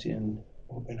contentment and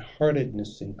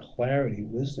open-heartedness and clarity,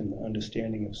 wisdom,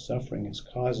 understanding of suffering, its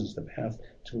causes, the path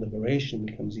to liberation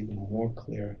becomes even more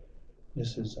clear.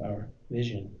 This is our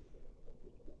vision.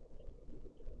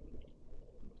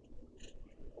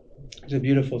 There's a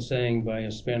beautiful saying by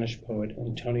a Spanish poet,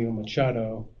 Antonio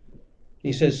Machado.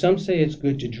 He says, "Some say it's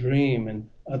good to dream, and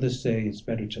others say it's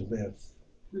better to live.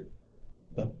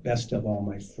 But best of all,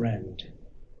 my friend,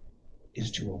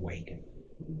 is to awaken."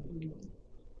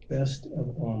 Best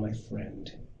of all, my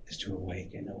friend, is to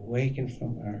awaken. Awaken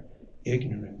from our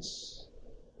ignorance.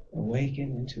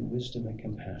 Awaken into wisdom and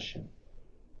compassion.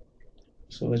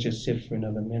 So let's just sit for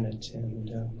another minute and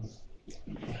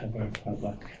we'll have our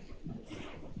potluck.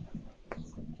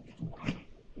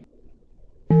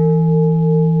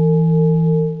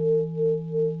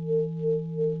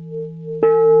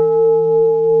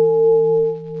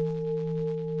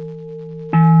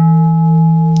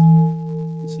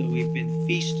 So we've been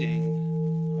feasting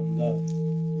on love,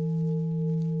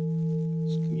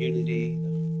 this community,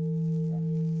 the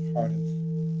heart of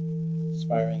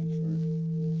aspiring for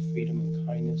freedom and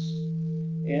kindness,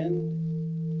 and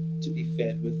to be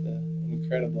fed with the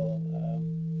incredible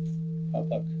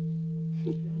potluck.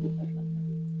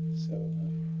 So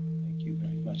thank you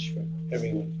very much for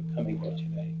everyone for coming here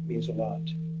today. It means a lot.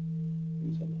 It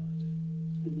means a lot.